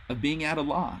fearful of being at a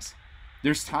loss.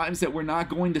 There's times that we're not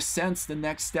going to sense the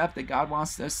next step that God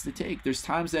wants us to take. There's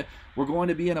times that we're going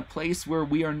to be in a place where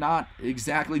we are not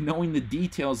exactly knowing the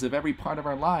details of every part of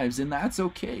our lives, and that's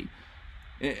okay.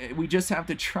 We just have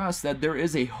to trust that there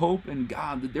is a hope in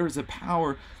God, that there is a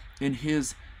power in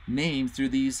his name through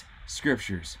these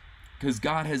scriptures, because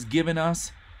God has given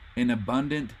us an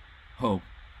abundant hope.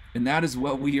 And that is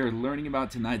what we are learning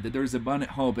about tonight, that there's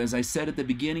abundant hope. As I said at the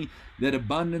beginning, that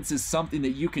abundance is something that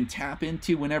you can tap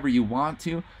into whenever you want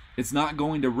to. It's not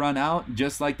going to run out,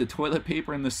 just like the toilet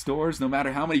paper in the stores. No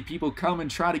matter how many people come and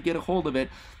try to get a hold of it,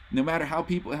 no matter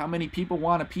how many people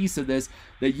want a piece of this,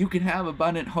 that you can have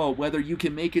abundant hope. Whether you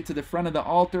can make it to the front of the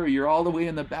altar or you're all the way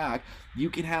in the back, you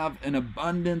can have an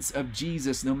abundance of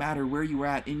Jesus no matter where you're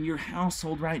at in your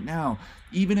household right now.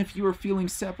 Even if you are feeling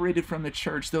separated from the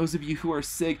church, those of you who are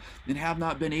sick and have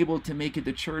not been able to make it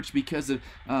to church because of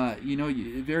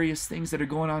various things that are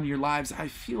going on in your lives, I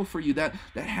feel for you. That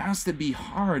has to be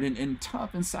hard and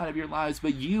tough inside of your lives,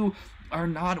 but you are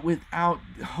not without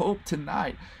hope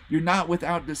tonight. You're not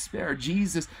without despair.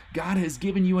 God has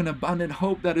given you an abundant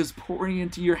hope that is pouring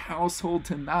into your household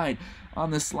tonight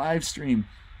on this live stream,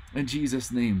 in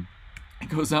Jesus' name. It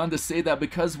goes on to say that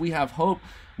because we have hope,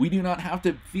 we do not have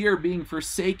to fear being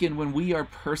forsaken when we are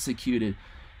persecuted.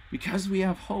 Because we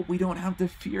have hope, we don't have to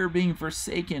fear being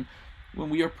forsaken when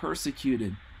we are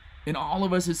persecuted. And all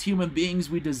of us as human beings,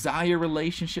 we desire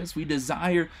relationships. We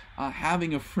desire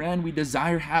having a friend. We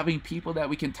desire having people that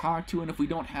we can talk to. And if we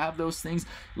don't have those things,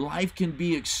 life can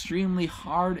be extremely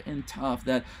hard and tough.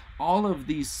 That all of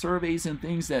these surveys and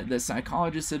things that the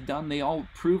psychologists have done, they all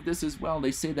prove this as well.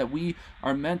 They say that we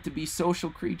are meant to be social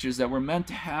creatures, that we're meant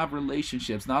to have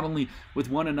relationships, not only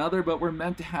with one another, but we're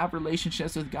meant to have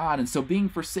relationships with God. And so being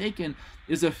forsaken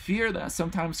is a fear that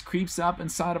sometimes creeps up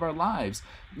inside of our lives,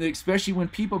 especially when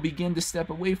people begin to step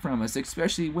away from us,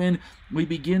 especially when we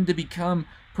begin to become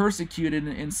persecuted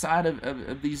inside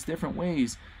of these different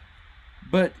ways.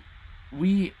 But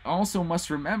we also must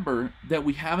remember that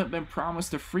we haven't been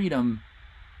promised a freedom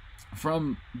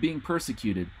from being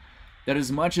persecuted. That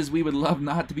as much as we would love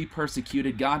not to be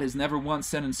persecuted, God has never once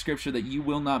said in Scripture that you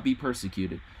will not be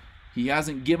persecuted. He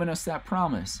hasn't given us that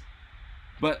promise.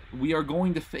 But we are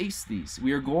going to face these.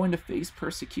 We are going to face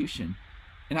persecution.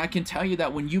 And I can tell you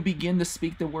that when you begin to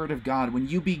speak the Word of God, when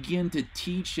you begin to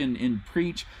teach and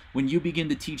preach, when you begin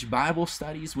to teach Bible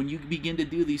studies, when you begin to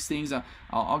do these things,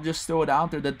 I'll just throw it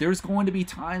out there that there's going to be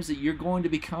times that you're going to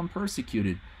become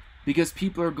persecuted, because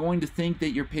people are going to think that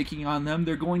you're picking on them.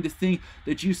 They're going to think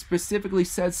that you specifically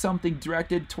said something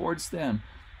directed towards them.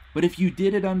 But if you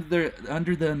did it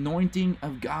under the anointing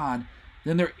of God,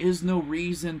 then there is no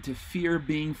reason to fear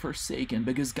being forsaken,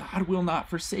 because God will not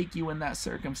forsake you in that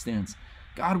circumstance.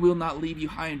 God will not leave you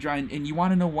high and dry. And you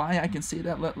want to know why I can say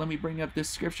that? Let me bring up this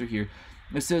scripture here.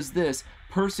 It says this: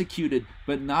 persecuted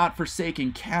but not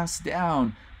forsaken, cast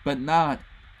down but not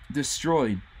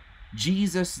destroyed.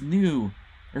 Jesus knew,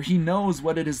 or he knows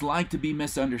what it is like to be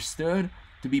misunderstood,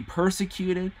 to be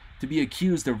persecuted, to be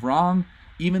accused of wrong,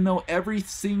 even though every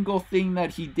single thing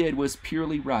that he did was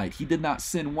purely right. He did not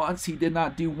sin once. He did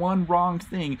not do one wrong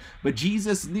thing. But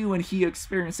Jesus knew, and he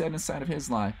experienced that inside of his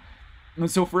life. And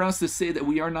so for us to say that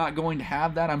we are not going to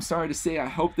have that, I'm sorry to say, I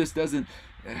hope this doesn't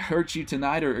hurt you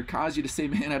tonight or cause you to say,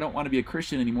 man, I don't want to be a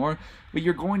Christian anymore. But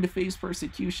you're going to face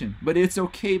persecution. But it's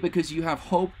okay, because you have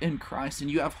hope in Christ, and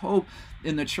you have hope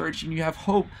in the church, and you have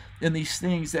hope in these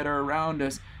things that are around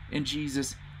us in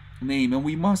Jesus' name. And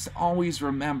we must always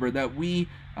remember that we,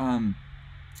 well,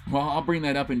 I'll bring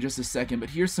that up in just a second, but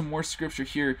here's some more scripture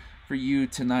here for you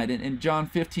tonight. In John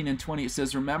 15:20, it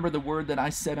says, remember the word that I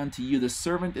said unto you, the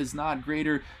servant is not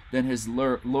greater than his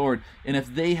Lord. And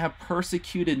if they have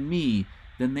persecuted me,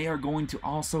 then they are going to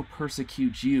also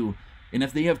persecute you. And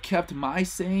if they have kept my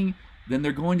saying, then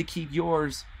they're going to keep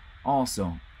yours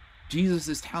also. Jesus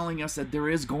is telling us that there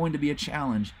is going to be a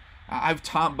challenge. I've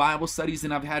taught Bible studies,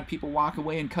 and I've had people walk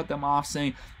away and cut them off,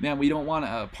 saying, man, we don't want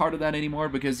a part of that anymore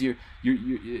because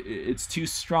it's too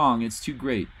strong, it's too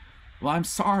great. Well, I'm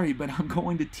sorry, but I'm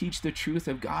going to teach the truth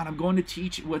of God. I'm going to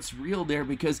teach what's real there,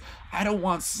 because I don't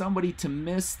want somebody to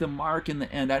miss the mark in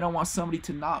the end. I don't want somebody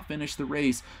to not finish the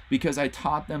race because I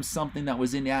taught them something that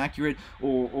was inaccurate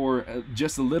or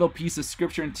just a little piece of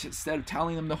scripture instead of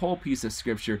telling them the whole piece of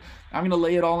scripture. I'm going to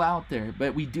lay it all out there,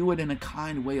 but we do it in a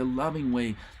kind way, a loving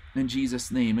way, in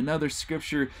Jesus' name. Another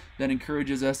scripture that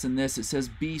encourages us in this, it says,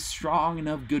 be strong and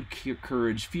of good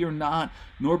courage. Fear not,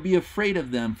 nor be afraid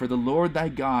of them, for the Lord thy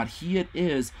God, he it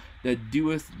is that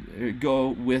doeth go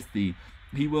with thee.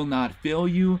 He will not fail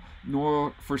you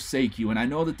nor forsake you. And I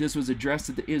know that this was addressed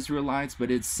to the Israelites,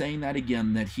 but it's saying that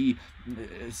again, that he,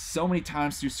 so many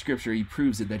times through scripture, he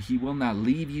proves it, that he will not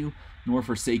leave you nor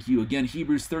forsake you. Again,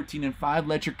 Hebrews 13:5,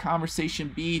 let your conversation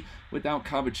be without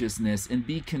covetousness, and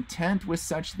be content with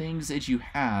such things as you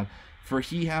have, for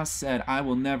he has said, I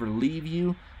will never leave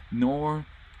you nor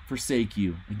forsake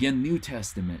you. Again, New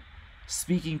Testament,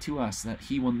 speaking to us that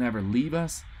he will never leave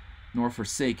us nor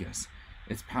forsake us.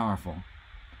 It's powerful.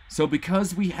 So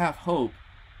because we have hope,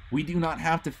 we do not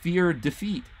have to fear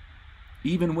defeat,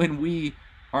 even when we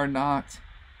are knocked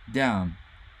down.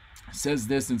 It says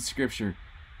this in scripture: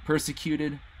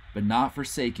 persecuted but not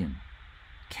forsaken,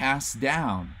 cast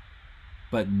down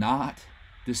but not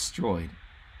destroyed.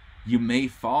 You may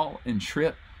fall and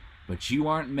trip, but you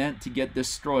aren't meant to get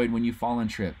destroyed when you fall and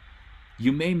trip.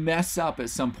 You may mess up at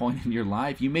some point in your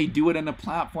life. You may do it on a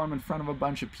platform in front of a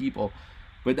bunch of people,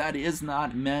 but that is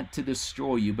not meant to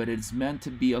destroy you, but it's meant to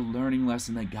be a learning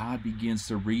lesson that God begins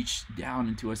to reach down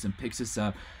into us and picks us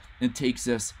up and takes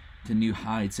us to new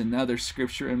heights. Another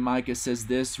scripture in Micah says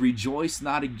this: rejoice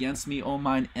not against me, O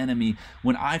mine enemy.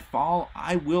 When I fall,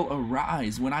 I will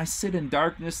arise. When I sit in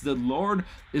darkness, the Lord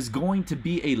is going to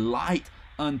be a light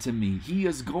unto me. He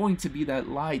is going to be that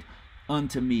light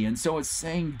unto me. And so it's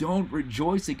saying, don't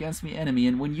rejoice against me, enemy.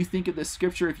 And when you think of this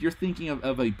scripture, if you're thinking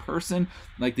of a person,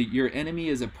 like your enemy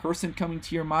is a person coming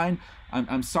to your mind,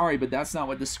 I'm sorry, but that's not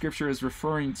what the scripture is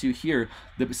referring to here.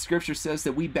 The scripture says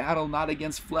that we battle not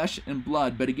against flesh and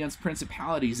blood, but against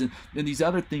principalities and these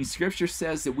other things. Scripture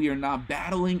says that we are not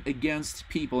battling against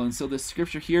people. And so the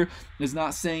scripture here is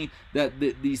not saying that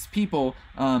these people,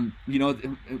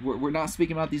 we're not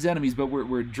speaking about these enemies, but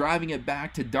we're driving it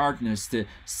back to darkness, to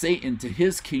Satan, to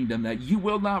his kingdom, that you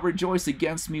will not rejoice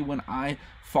against me when I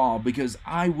fall, because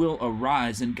I will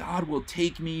arise and God will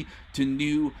take me to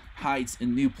new heights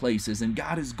and new places, and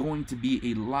God is going to be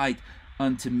a light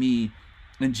unto me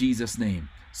in Jesus' name.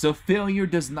 So failure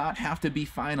does not have to be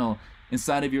final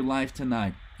inside of your life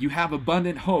tonight. You have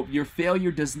abundant hope. Your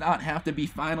failure does not have to be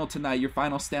final tonight, your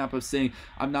final stamp of saying,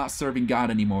 I'm not serving God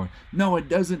anymore. No, it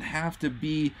doesn't have to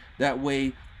be that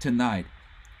way tonight.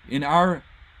 In our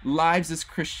lives as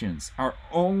Christians, our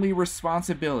only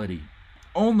responsibility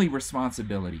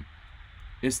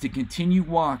is to continue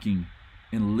walking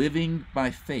and living by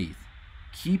faith,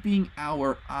 keeping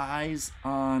our eyes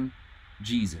on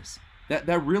Jesus.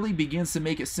 That really begins to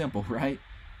make it simple, right?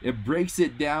 It breaks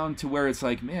it down to where it's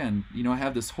like, man, I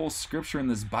have this whole scripture in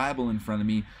this Bible in front of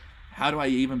me. How do I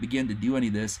even begin to do any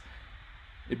of this?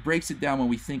 It breaks it down when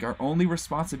we think our only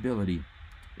responsibility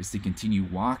is to continue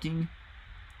walking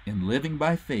and living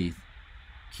by faith,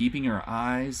 keeping our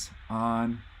eyes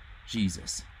on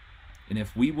Jesus. And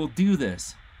if we will do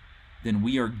this, then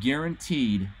we are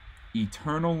guaranteed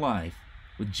eternal life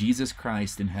with Jesus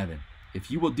Christ in heaven. If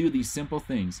you will do these simple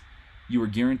things, you are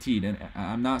guaranteed. And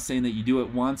I'm not saying that you do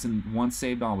it once and once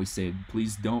saved, always saved.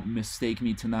 Please don't mistake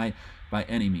me tonight by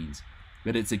any means.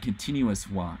 But it's a continuous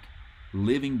walk,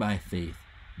 living by faith,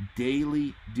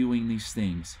 daily doing these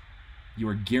things. You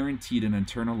are guaranteed an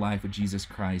eternal life with Jesus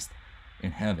Christ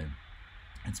in heaven.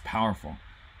 It's powerful.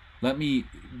 Let me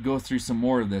go through some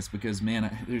more of this, because,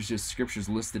 man, there's just scriptures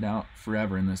listed out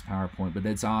forever in this PowerPoint, but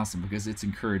it's awesome because it's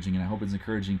encouraging, and I hope it's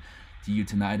encouraging to you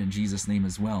tonight in Jesus' name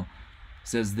as well. It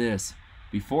says this: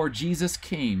 before Jesus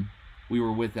came, we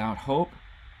were without hope,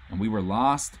 and we were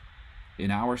lost in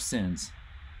our sins.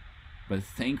 But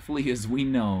thankfully, as we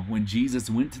know, when Jesus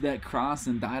went to that cross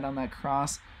and died on that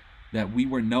cross, that we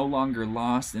were no longer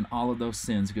lost in all of those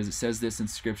sins, because it says this in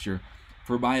Scripture: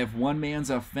 for by of one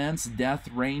man's offense death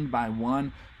reigned by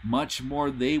one, much more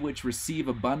they which receive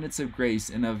abundance of grace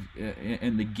and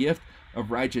the gift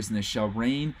of righteousness shall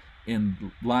reign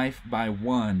in life by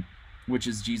one, which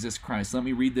is Jesus Christ. Let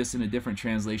me read this in a different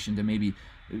translation to maybe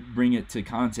bring it to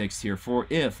context here. For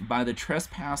if by the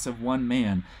trespass of one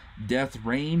man death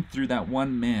reigned through that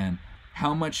one man,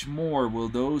 how much more will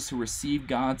those who receive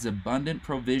God's abundant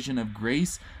provision of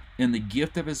grace and the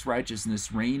gift of his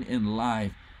righteousness reign in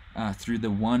life through the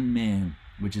one man,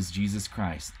 which is Jesus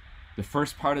Christ. The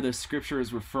first part of the scripture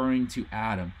is referring to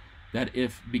Adam, that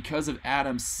if because of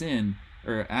Adam's sin,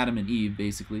 or Adam and Eve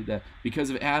basically, that because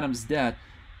of Adam's death,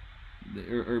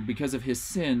 or because of his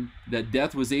sin, that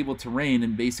death was able to reign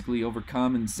and basically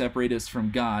overcome and separate us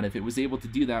from God. If it was able to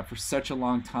do that for such a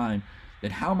long time,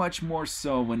 that how much more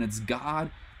so when it's God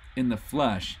in the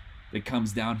flesh that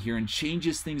comes down here and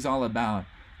changes things all about,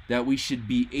 that we should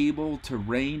be able to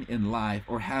reign in life,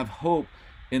 or have hope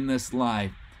in this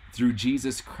life, through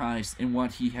Jesus Christ and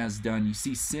what he has done. You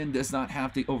see, sin does not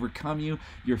have to overcome you.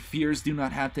 Your fears do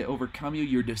not have to overcome you.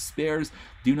 Your despairs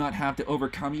do not have to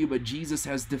overcome you. But Jesus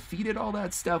has defeated all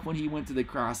that stuff when he went to the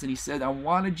cross. And he said, I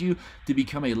wanted you to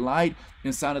become a light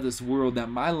inside of this world, that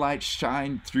my light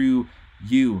shine through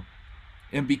you.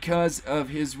 And because of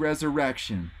his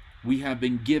resurrection, we have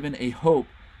been given a hope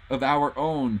of our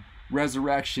own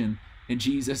resurrection in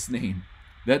Jesus' name.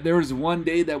 That there is one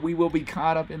day that we will be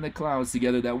caught up in the clouds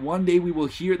together, that one day we will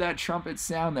hear that trumpet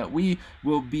sound, that we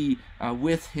will be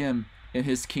with him in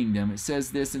his kingdom. It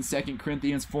says this in 2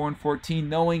 Corinthians 4:14,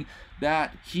 knowing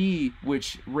that he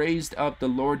which raised up the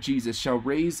Lord Jesus shall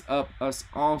raise up us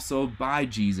also by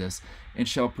Jesus, and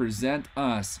shall present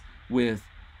us with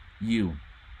you.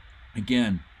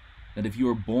 Again, that if you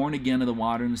are born again of the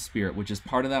water and the Spirit, which is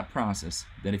part of that process,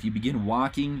 that if you begin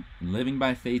walking and living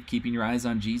by faith, keeping your eyes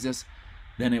on Jesus,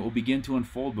 then it will begin to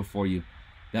unfold before you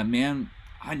that, man,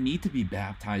 I need to be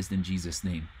baptized in Jesus'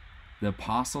 name. The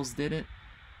apostles did it.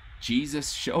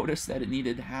 Jesus showed us that it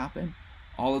needed to happen.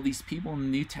 All of these people in the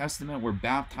New Testament were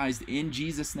baptized in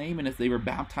Jesus' name, and if they were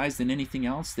baptized in anything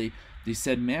else, they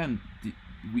said, man,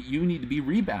 you need to be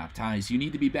rebaptized. You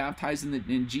need to be baptized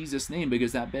in Jesus' name,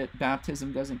 because that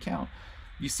baptism doesn't count.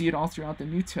 You see it all throughout the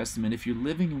New Testament. If you're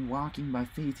living and walking by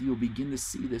faith, you'll begin to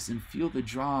see this and feel the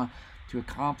draw to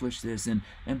accomplish this. And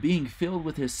being filled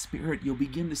with his Spirit, you'll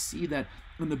begin to see that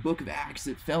in the book of Acts,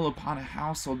 it fell upon a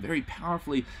household very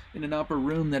powerfully in an upper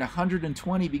room, that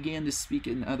 120 began to speak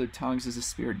in other tongues as the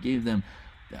Spirit gave them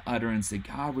the utterance that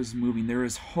God was moving. There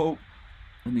is hope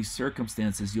in these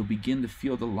circumstances. You'll begin to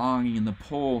feel the longing and the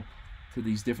pull to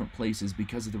these different places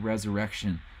because of the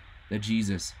resurrection that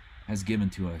Jesus has given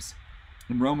to us.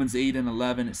 In Romans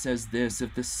 8:11, it says this: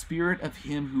 if the spirit of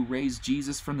him who raised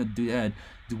Jesus from the dead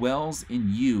dwells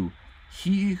in you,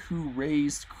 he who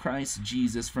raised Christ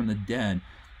Jesus from the dead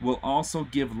will also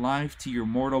give life to your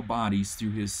mortal bodies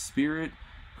through his spirit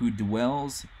who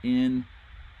dwells in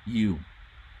you.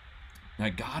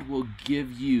 That God will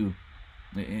give you,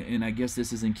 and I guess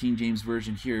this is in King James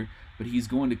Version here, but he's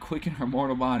going to quicken our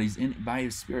mortal bodies by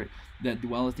his spirit that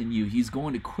dwelleth in you. He's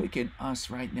going to quicken us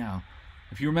right now.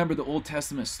 If you remember the Old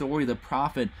Testament story, the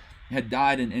prophet had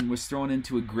died and was thrown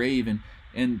into a grave,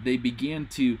 and they began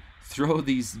to throw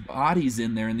these bodies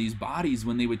in there, and these bodies,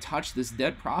 when they would touch this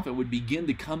dead prophet, would begin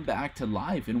to come back to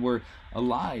life and were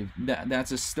alive.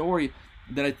 That's a story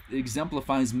that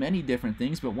exemplifies many different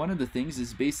things, but one of the things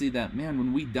is basically that, man,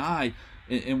 when we die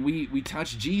and we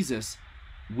touch Jesus,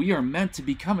 we are meant to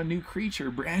become a new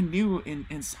creature, brand new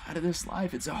inside of this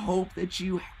life. It's a hope that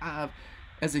you have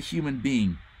as a human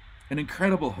being, an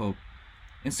incredible hope.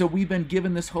 And so we've been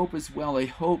given this hope as well, a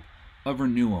hope of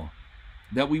renewal,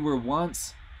 that we were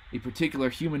once a particular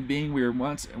human being, we were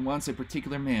once a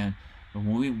particular man, but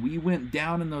when we went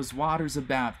down in those waters of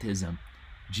baptism,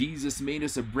 Jesus made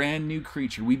us a brand new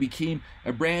creature. We became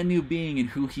a brand new being in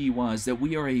who he was, that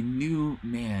we are a new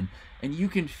man. And you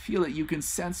can feel it, you can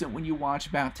sense it when you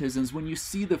watch baptisms. When you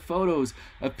see the photos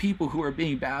of people who are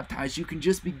being baptized, you can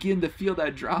just begin to feel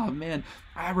that draw. Man,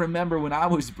 I remember when I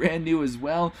was brand new as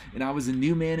well, and I was a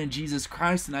new man in Jesus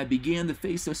Christ, and I began to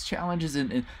face those challenges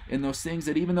and those things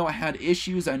that even though I had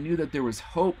issues, I knew that there was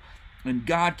hope, and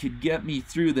God could get me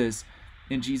through this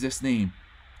in Jesus' name.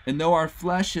 And though our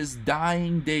flesh is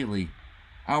dying daily,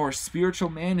 our spiritual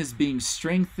man is being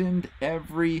strengthened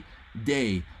every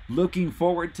day, looking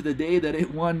forward to the day that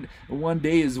it one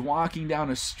day is walking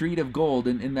down a street of gold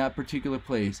in that particular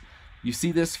place. You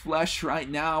see, this flesh right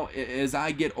now, as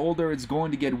I get older, it's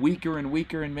going to get weaker and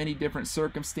weaker in many different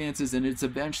circumstances, and it's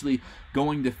eventually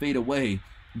going to fade away.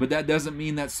 But that doesn't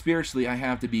mean that spiritually I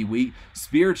have to be weak.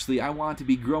 Spiritually, I want to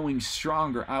be growing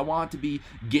stronger. I want to be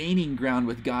gaining ground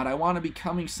with God. I want to be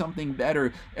becoming something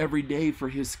better every day for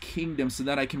his kingdom, so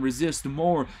that I can resist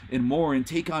more and more and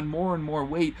take on more and more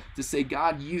weight to say,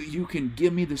 God, you can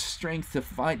give me the strength to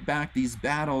fight back these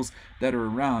battles that are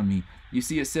around me. You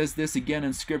see, it says this again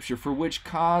in Scripture: for which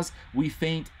cause we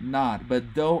faint not,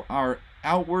 but though our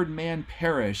outward man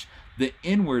perish, the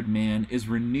inward man is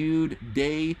renewed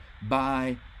day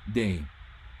by day.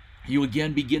 You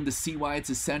again begin to see why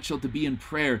it's essential to be in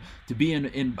prayer, to be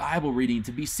in Bible reading,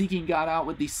 to be seeking God out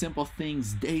with these simple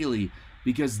things daily,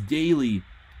 because daily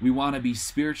we want to be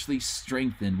spiritually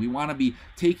strengthened. We want to be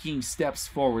taking steps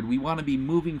forward. We want to be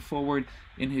moving forward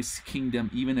in his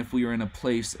kingdom, even if we are in a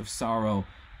place of sorrow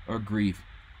or grief.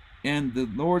 And the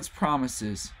Lord's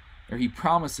promises, or he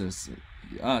promises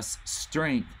us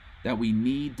strength that we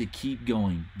need to keep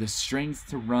going, the strength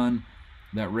to run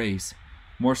that race.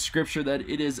 More scripture that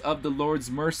it is of the Lord's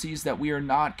mercies that we are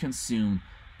not consumed,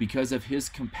 because of his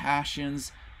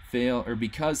compassions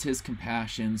because his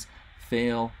compassions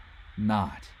fail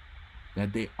not.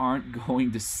 That they aren't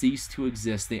going to cease to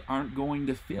exist. They aren't going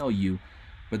to fail you,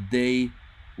 but they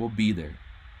will be there.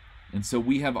 And so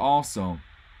we have also,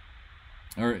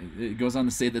 or it goes on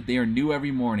to say that they are new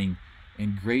every morning,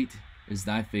 and great is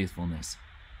thy faithfulness.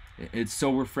 It's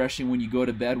so refreshing when you go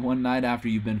to bed one night after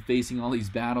you've been facing all these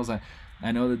battles.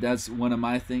 I know that that's one of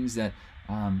my things that,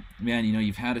 man, you know,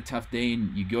 you've had a tough day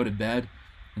and you go to bed,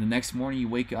 and the next morning you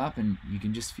wake up and you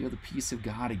can just feel the peace of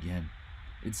God again.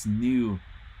 It's new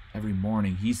every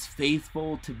morning. He's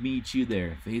faithful to meet you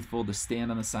there, faithful to stand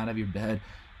on the side of your bed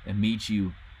and meet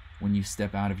you when you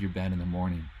step out of your bed in the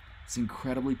morning. It's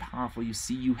incredibly powerful. You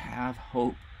see, you have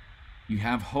hope. You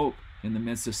have hope in the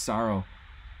midst of sorrow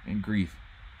and grief.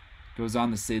 Goes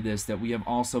on to say this, that we have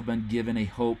also been given a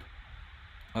hope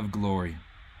of glory.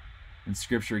 In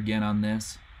Scripture again on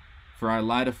this: for our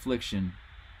light affliction,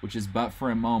 which is but for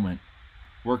a moment,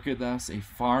 worketh us a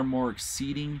far more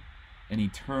exceeding and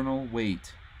eternal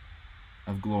weight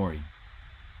of glory.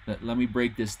 Let me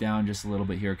break this down just a little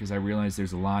bit here, because I realize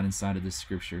there's a lot inside of this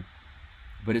Scripture.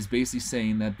 But it's basically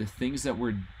saying that the things that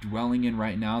we're dwelling in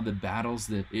right now, the battles,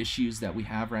 the issues that we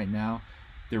have right now,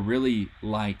 they're really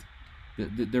light.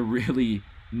 They're really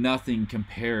nothing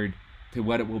compared to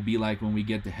what it will be like when we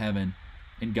get to heaven.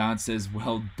 And God says,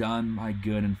 well done, my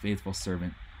good and faithful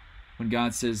servant. When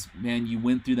God says, man, you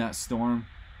went through that storm,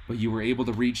 but you were able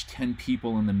to reach 10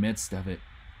 people in the midst of it.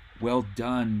 Well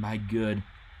done, my good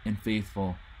and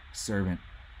faithful servant.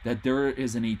 That there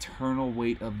is an eternal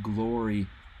weight of glory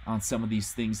on some of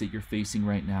these things that you're facing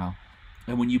right now.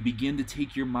 And when you begin to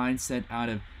take your mindset out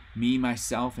of me,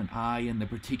 myself, and I, and the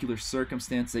particular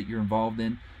circumstance that you're involved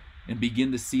in, and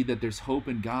begin to see that there's hope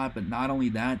in God, but not only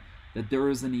that, that there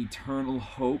is an eternal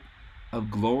hope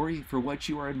of glory for what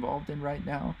you are involved in right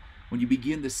now. When you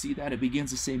begin to see that, it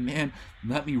begins to say, man,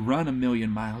 let me run 1,000,000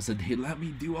 miles a day. Let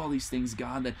me do all these things,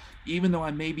 God, that even though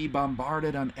I may be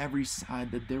bombarded on every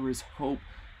side, that there is hope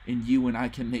in you, and I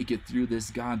can make it through this,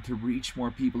 God, to reach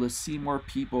more people, to see more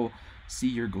people see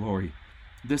your glory.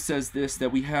 This says this,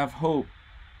 that we have hope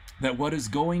that what is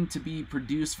going to be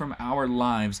produced from our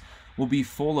lives will be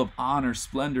full of honor,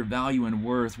 splendor, value, and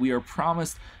worth. We are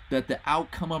promised that the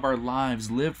outcome of our lives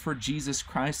lived for Jesus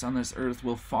Christ on this earth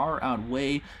will far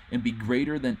outweigh and be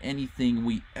greater than anything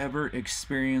we ever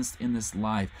experienced in this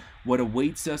life. What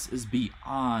awaits us is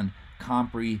beyond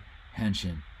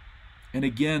comprehension. And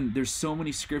again, there's so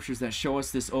many scriptures that show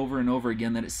us this over and over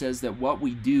again, that it says that what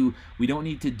we do, we don't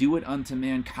need to do it unto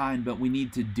mankind, but we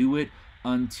need to do it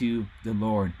unto the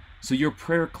Lord. So your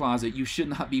prayer closet, you should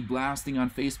not be blasting on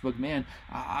Facebook, man,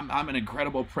 I'm an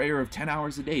incredible prayer of 10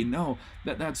 hours a day. No,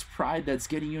 that's pride that's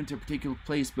getting you into a particular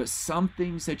place. But some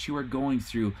things that you are going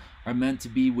through are meant to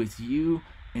be with you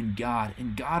and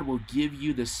God will give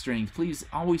you the strength. Please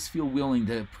always feel willing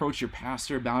to approach your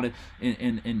pastor about it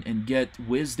and get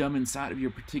wisdom inside of your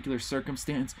particular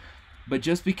circumstance. But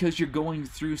just because you're going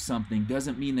through something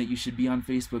doesn't mean that you should be on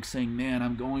Facebook saying, man,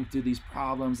 I'm going through these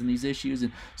problems and these issues,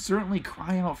 and certainly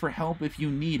cry out for help if you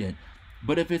need it.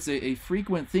 But if it's a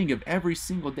frequent thing of every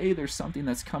single day there's something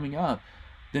that's coming up,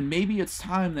 then maybe it's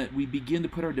time that we begin to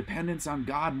put our dependence on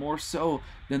God more so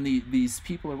than these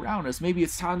people around us. Maybe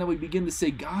it's time that we begin to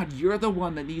say, God, you're the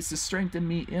one that needs to strengthen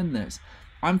me in this.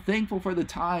 I'm thankful for the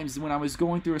times when I was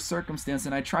going through a circumstance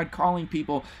and I tried calling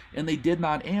people and they did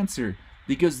not answer,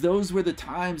 because those were the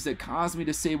times that caused me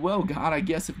to say, well, God, I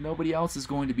guess if nobody else is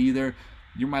going to be there,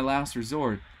 you're my last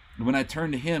resort. And when I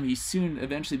turned to him, he soon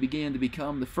eventually began to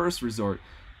become the first resort.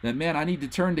 That, man, I need to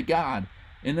turn to God.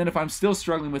 And then if I'm still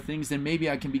struggling with things, then maybe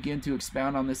I can begin to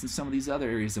expound on this in some of these other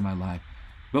areas of my life.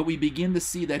 But we begin to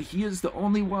see that he is the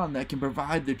only one that can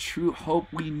provide the true hope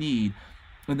we need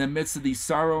in the midst of these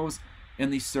sorrows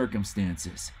and these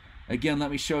circumstances. Again,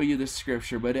 let me show you the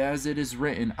scripture. But as it is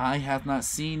written, eye hath not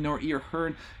seen, nor ear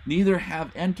heard, neither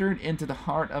have entered into the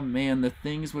heart of man the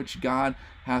things which God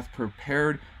hath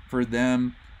prepared for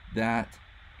them that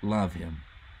love him.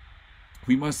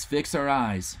 We must fix our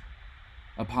eyes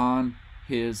upon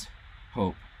his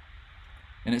hope.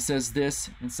 And it says this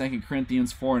in 2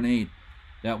 Corinthians 4:8,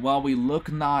 that while we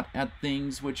look not at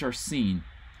things which are seen,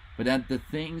 but at the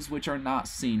things which are not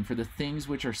seen, for the things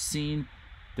which are seen,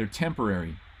 they're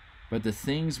temporary, but the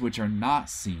things which are not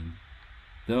seen,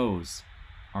 those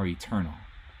are eternal.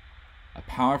 A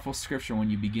powerful scripture when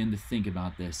you begin to think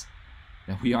about this,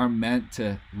 that we are meant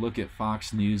to look at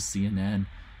Fox News, CNN,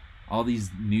 all these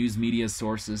news media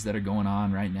sources that are going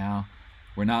on right now.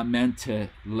 We're not meant to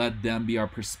let them be our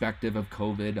perspective of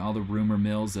COVID, all the rumor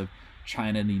mills of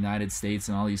China and the United States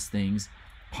and all these things,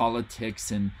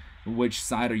 politics and which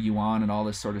side are you on and all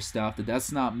this sort of stuff.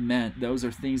 That's not meant. Those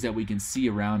are things that we can see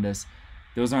around us.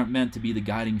 Those aren't meant to be the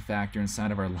guiding factor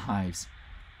inside of our lives.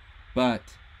 But,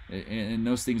 and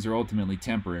those things are ultimately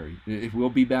temporary. If we'll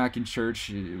be back in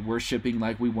church, worshiping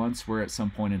like we once were at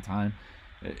some point in time,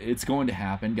 it's going to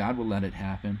happen. God will let it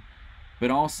happen.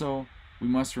 But also, we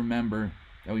must remember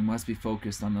that we must be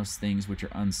focused on those things which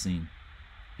are unseen,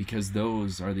 because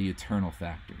those are the eternal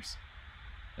factors.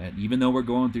 That even though we're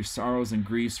going through sorrows and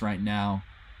griefs right now,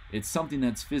 it's something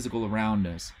that's physical around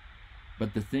us.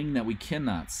 But the thing that we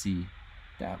cannot see,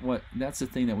 that's the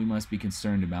thing that we must be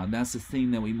concerned about. That's the thing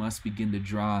that we must begin to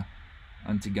draw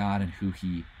unto God and who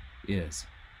he is.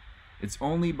 It's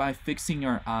only by fixing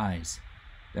our eyes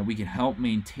that we can help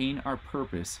maintain our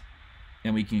purpose,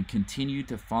 and we can continue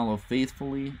to follow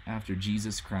faithfully after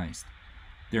Jesus Christ.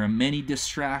 There are many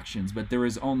distractions, but there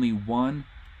is only one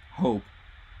hope,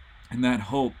 and that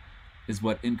hope is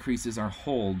what increases our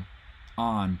hold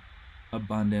on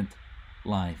abundant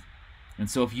life. And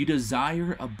so if you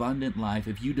desire abundant life,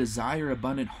 if you desire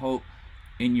abundant hope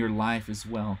in your life as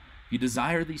well, if you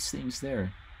desire these things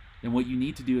there, then what you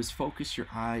need to do is focus your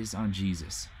eyes on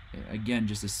Jesus. Again,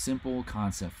 just a simple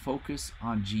concept. Focus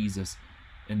on Jesus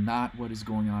and not what is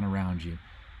going on around you.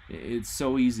 It's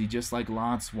so easy, just like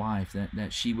Lot's wife,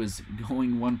 that she was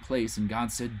going one place, and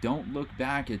God said, don't look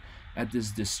back at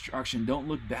this destruction. Don't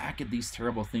look back at these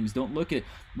terrible things. Don't look at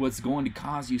what's going to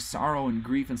cause you sorrow and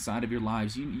grief inside of your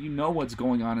lives. You know what's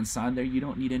going on inside there. You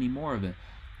don't need any more of it.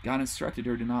 God instructed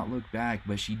her to not look back,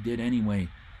 but she did anyway.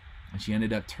 And she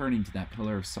ended up turning to that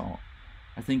pillar of salt.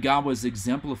 I think God was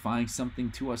exemplifying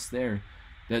something to us there,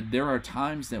 that there are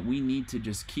times that we need to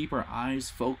just keep our eyes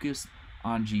focused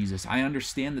on Jesus. I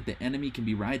understand that the enemy can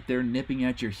be right there nipping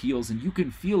at your heels, and you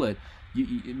can feel it.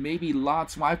 Maybe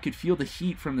Lot's wife could feel the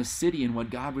heat from the city and what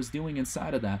God was doing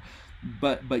inside of that.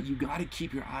 But you got to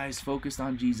keep your eyes focused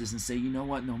on Jesus and say, you know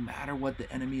what, no matter what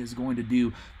the enemy is going to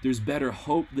do, there's better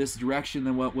hope this direction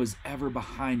than what was ever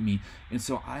behind me. And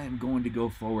so I am going to go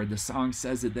forward. The song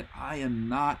says it, that I am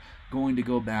not going to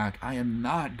go back. I am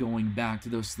not going back to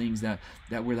those things that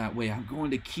were that way. I'm going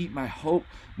to keep my hope,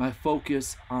 my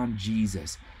focus on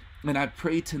Jesus. And I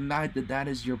pray tonight that that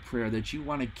is your prayer, that you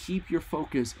want to keep your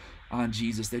focus on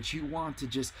Jesus, that you want to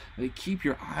just keep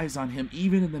your eyes on him,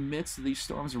 even in the midst of these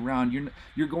storms around.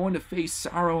 You're going to face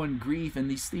sorrow and grief, and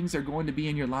these things are going to be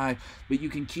in your life, but you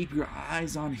can keep your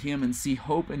eyes on him and see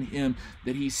hope in him,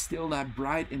 that he's still that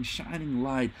bright and shining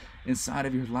light inside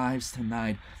of your lives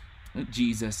tonight, in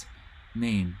Jesus'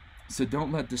 name. So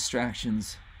don't let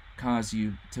distractions cause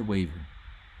you to waver.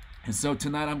 And so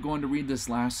tonight I'm going to read this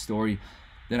last story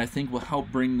that I think will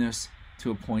help bring this to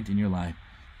a point in your life.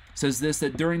 It says this,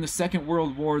 that during the Second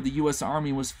World War, the U.S.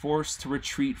 Army was forced to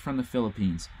retreat from the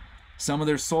Philippines. Some of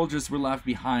their soldiers were left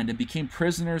behind and became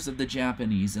prisoners of the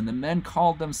Japanese, and the men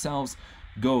called themselves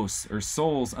ghosts, or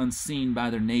souls unseen by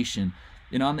their nation.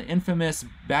 And on the infamous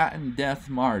Bataan Death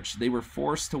March, they were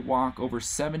forced to walk over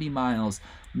 70 miles,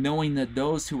 knowing that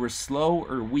those who were slow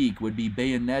or weak would be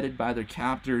bayoneted by their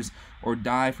captors or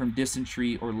die from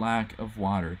dysentery or lack of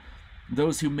water.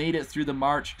 Those who made it through the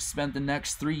march spent the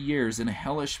next 3 years in a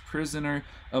hellish prisoner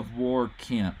of war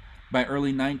camp. By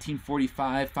early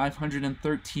 1945,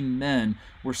 513 men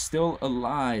were still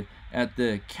alive at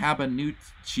the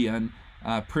Cabanatuan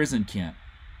prison camp,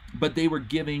 but they were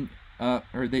giving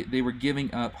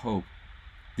up hope.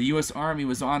 The U.S. Army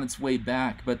was on its way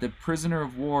back, but the prisoner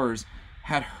of wars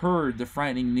had heard the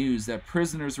frightening news that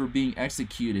prisoners were being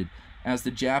executed as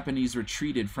the Japanese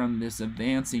retreated from this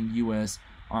advancing U.S.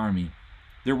 Army.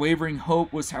 Their wavering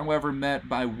hope was, however, met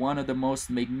by one of the most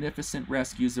magnificent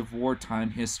rescues of wartime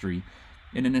history.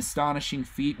 In an astonishing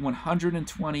feat,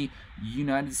 120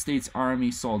 United States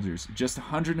Army soldiers, just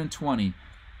 120,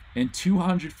 and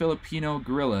 200 Filipino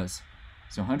guerrillas,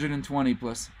 so 120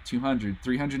 plus 200,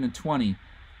 320,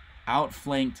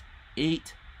 outflanked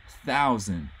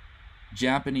 8,000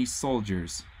 Japanese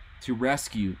soldiers to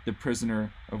rescue the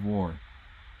prisoner of war,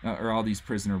 or all these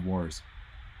prisoner of wars.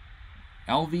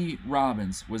 L.V.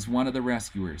 Robbins was one of the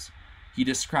rescuers. He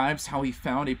describes how he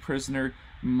found a prisoner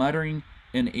muttering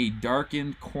in a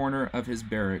darkened corner of his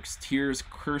barracks, tears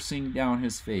coursing down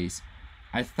his face.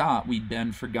 "I thought we'd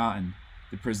been forgotten,"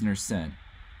 the prisoner said.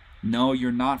 "No,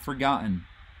 you're not forgotten,"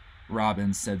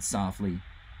 Robbins said softly.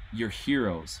 "You're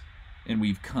heroes, and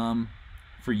we've come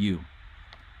for you."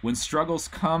 When struggles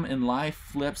come and life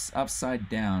flips upside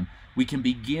down, we can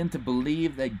begin to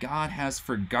believe that God has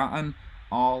forgotten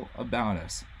all about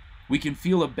us. We can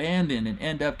feel abandoned and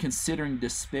end up considering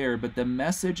despair, but the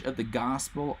message of the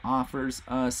gospel offers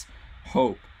us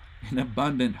hope, an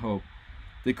abundant hope.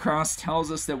 The cross tells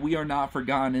us that we are not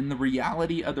forgotten, and the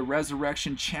reality of the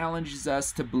resurrection challenges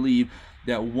us to believe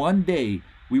that one day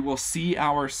we will see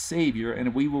our Savior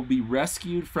and we will be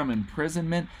rescued from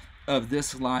imprisonment of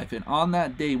this life. And on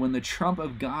that day, when the trump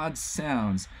of God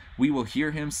sounds, we will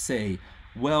hear him say,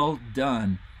 "Well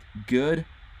done, good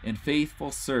and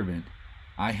faithful servant.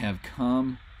 I have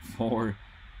come for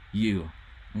you."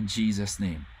 In Jesus'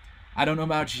 name. I don't know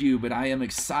about you, but I am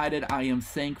excited. I am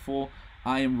thankful.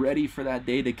 I am ready for that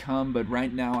day to come. But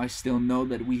right now, I still know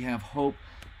that we have hope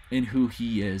in who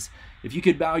he is. If you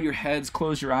could bow your heads,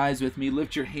 close your eyes with me,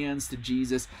 lift your hands to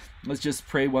Jesus. Let's just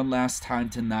pray one last time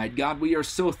tonight. God, we are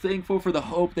so thankful for the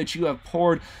hope that you have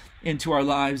poured into our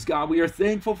lives. God, we are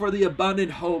thankful for the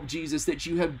abundant hope, Jesus, that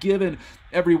you have given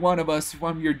every one of us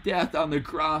from your death on the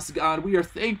cross. God, we are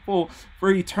thankful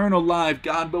for eternal life,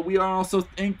 God, but we are also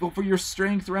thankful for your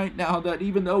strength right now, that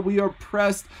even though we are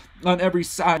pressed on every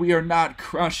side, we are not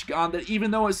crushed, God, that even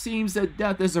though it seems that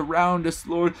death is around us,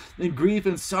 Lord, and grief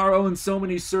and sorrow in so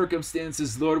many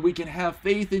circumstances, Lord, we can have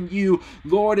faith in you,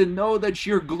 Lord, and know that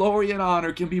your glory and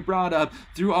honor can be brought up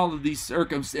through all of these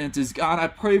circumstances. God, I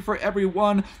pray for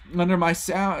everyone under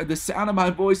the sound of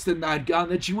my voice tonight, God,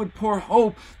 that you would pour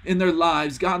hope in their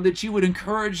lives, God, that you would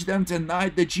encourage them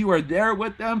tonight, that you are there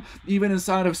with them, even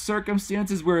inside of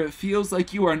circumstances where it feels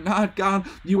like you are not, God.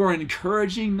 You are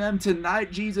encouraging them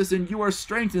tonight, Jesus, and you are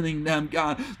strengthening them,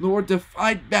 God, Lord, to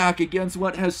fight back against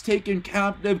what has taken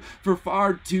captive for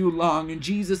far too long. And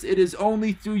Jesus, it is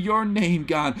only through your name,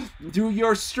 God, through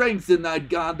your strength tonight,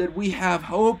 God, that we have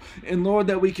hope, and Lord,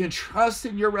 that we can trust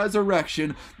in your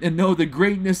resurrection and know the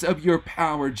greatness of your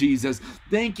power, Jesus.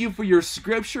 Thank you for your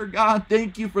scripture, God.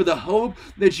 Thank you for the hope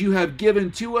that you have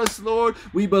given to us, Lord.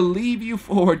 We believe you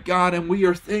for it, God, and we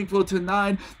are thankful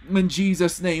tonight in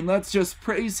Jesus' name. Let's just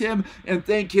praise him and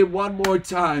thank him one more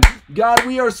time. God,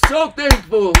 we are so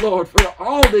thankful, Lord, for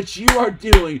all that you are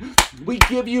doing. We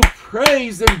give you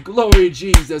praise and glory,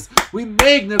 Jesus. We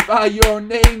magnify your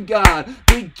name, God.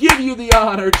 We give you the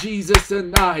honor, Jesus,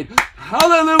 tonight.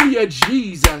 Hallelujah,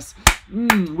 Jesus.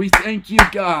 We thank you,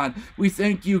 God. We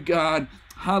thank you, God.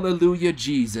 Hallelujah,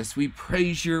 Jesus. We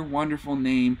praise your wonderful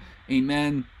name.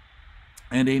 Amen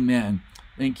and amen.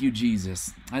 Thank you,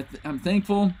 Jesus. I'm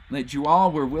thankful that you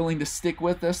all were willing to stick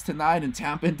with us tonight and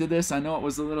tap into this. I know it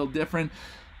was a little different,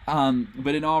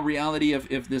 but in all reality,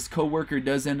 if this coworker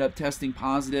does end up testing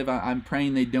positive, I'm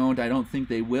praying they don't. I don't think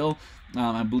they will.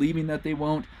 I'm believing that they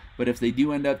won't. But if they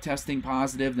do end up testing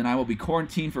positive, then I will be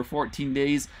quarantined for 14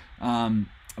 days. We're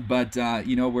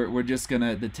just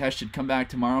gonna, the test should come back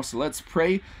tomorrow. So let's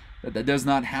pray that does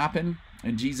not happen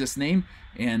in Jesus' name,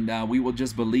 and we will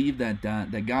just believe that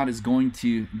God is going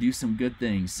to do some good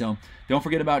things. So don't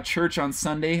forget about church on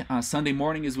Sunday. Sunday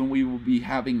morning is when we will be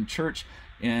having church,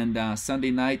 and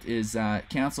Sunday night is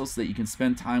canceled so that you can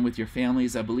spend time with your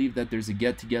families. I believe that there's a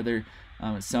get-together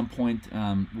at some point.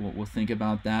 We'll think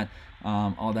about that,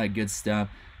 all that good stuff.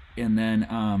 And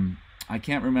then I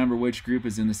can't remember which group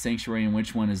is in the sanctuary and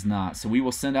which one is not. So we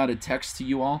will send out a text to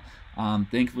you all.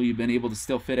 Thankfully, you've been able to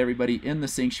still fit everybody in the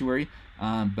sanctuary.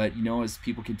 But, as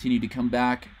people continue to come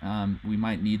back, we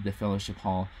might need the fellowship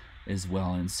hall as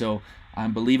well. And so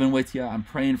I'm believing with you. I'm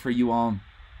praying for you all,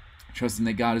 trusting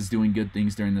that God is doing good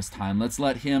things during this time. Let's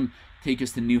let him take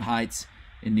us to new heights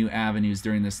and new avenues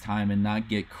during this time and not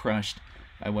get crushed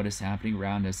by what is happening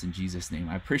around us in Jesus' name.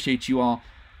 I appreciate you all.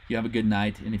 You have a good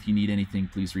night. And if you need anything,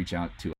 please reach out to us.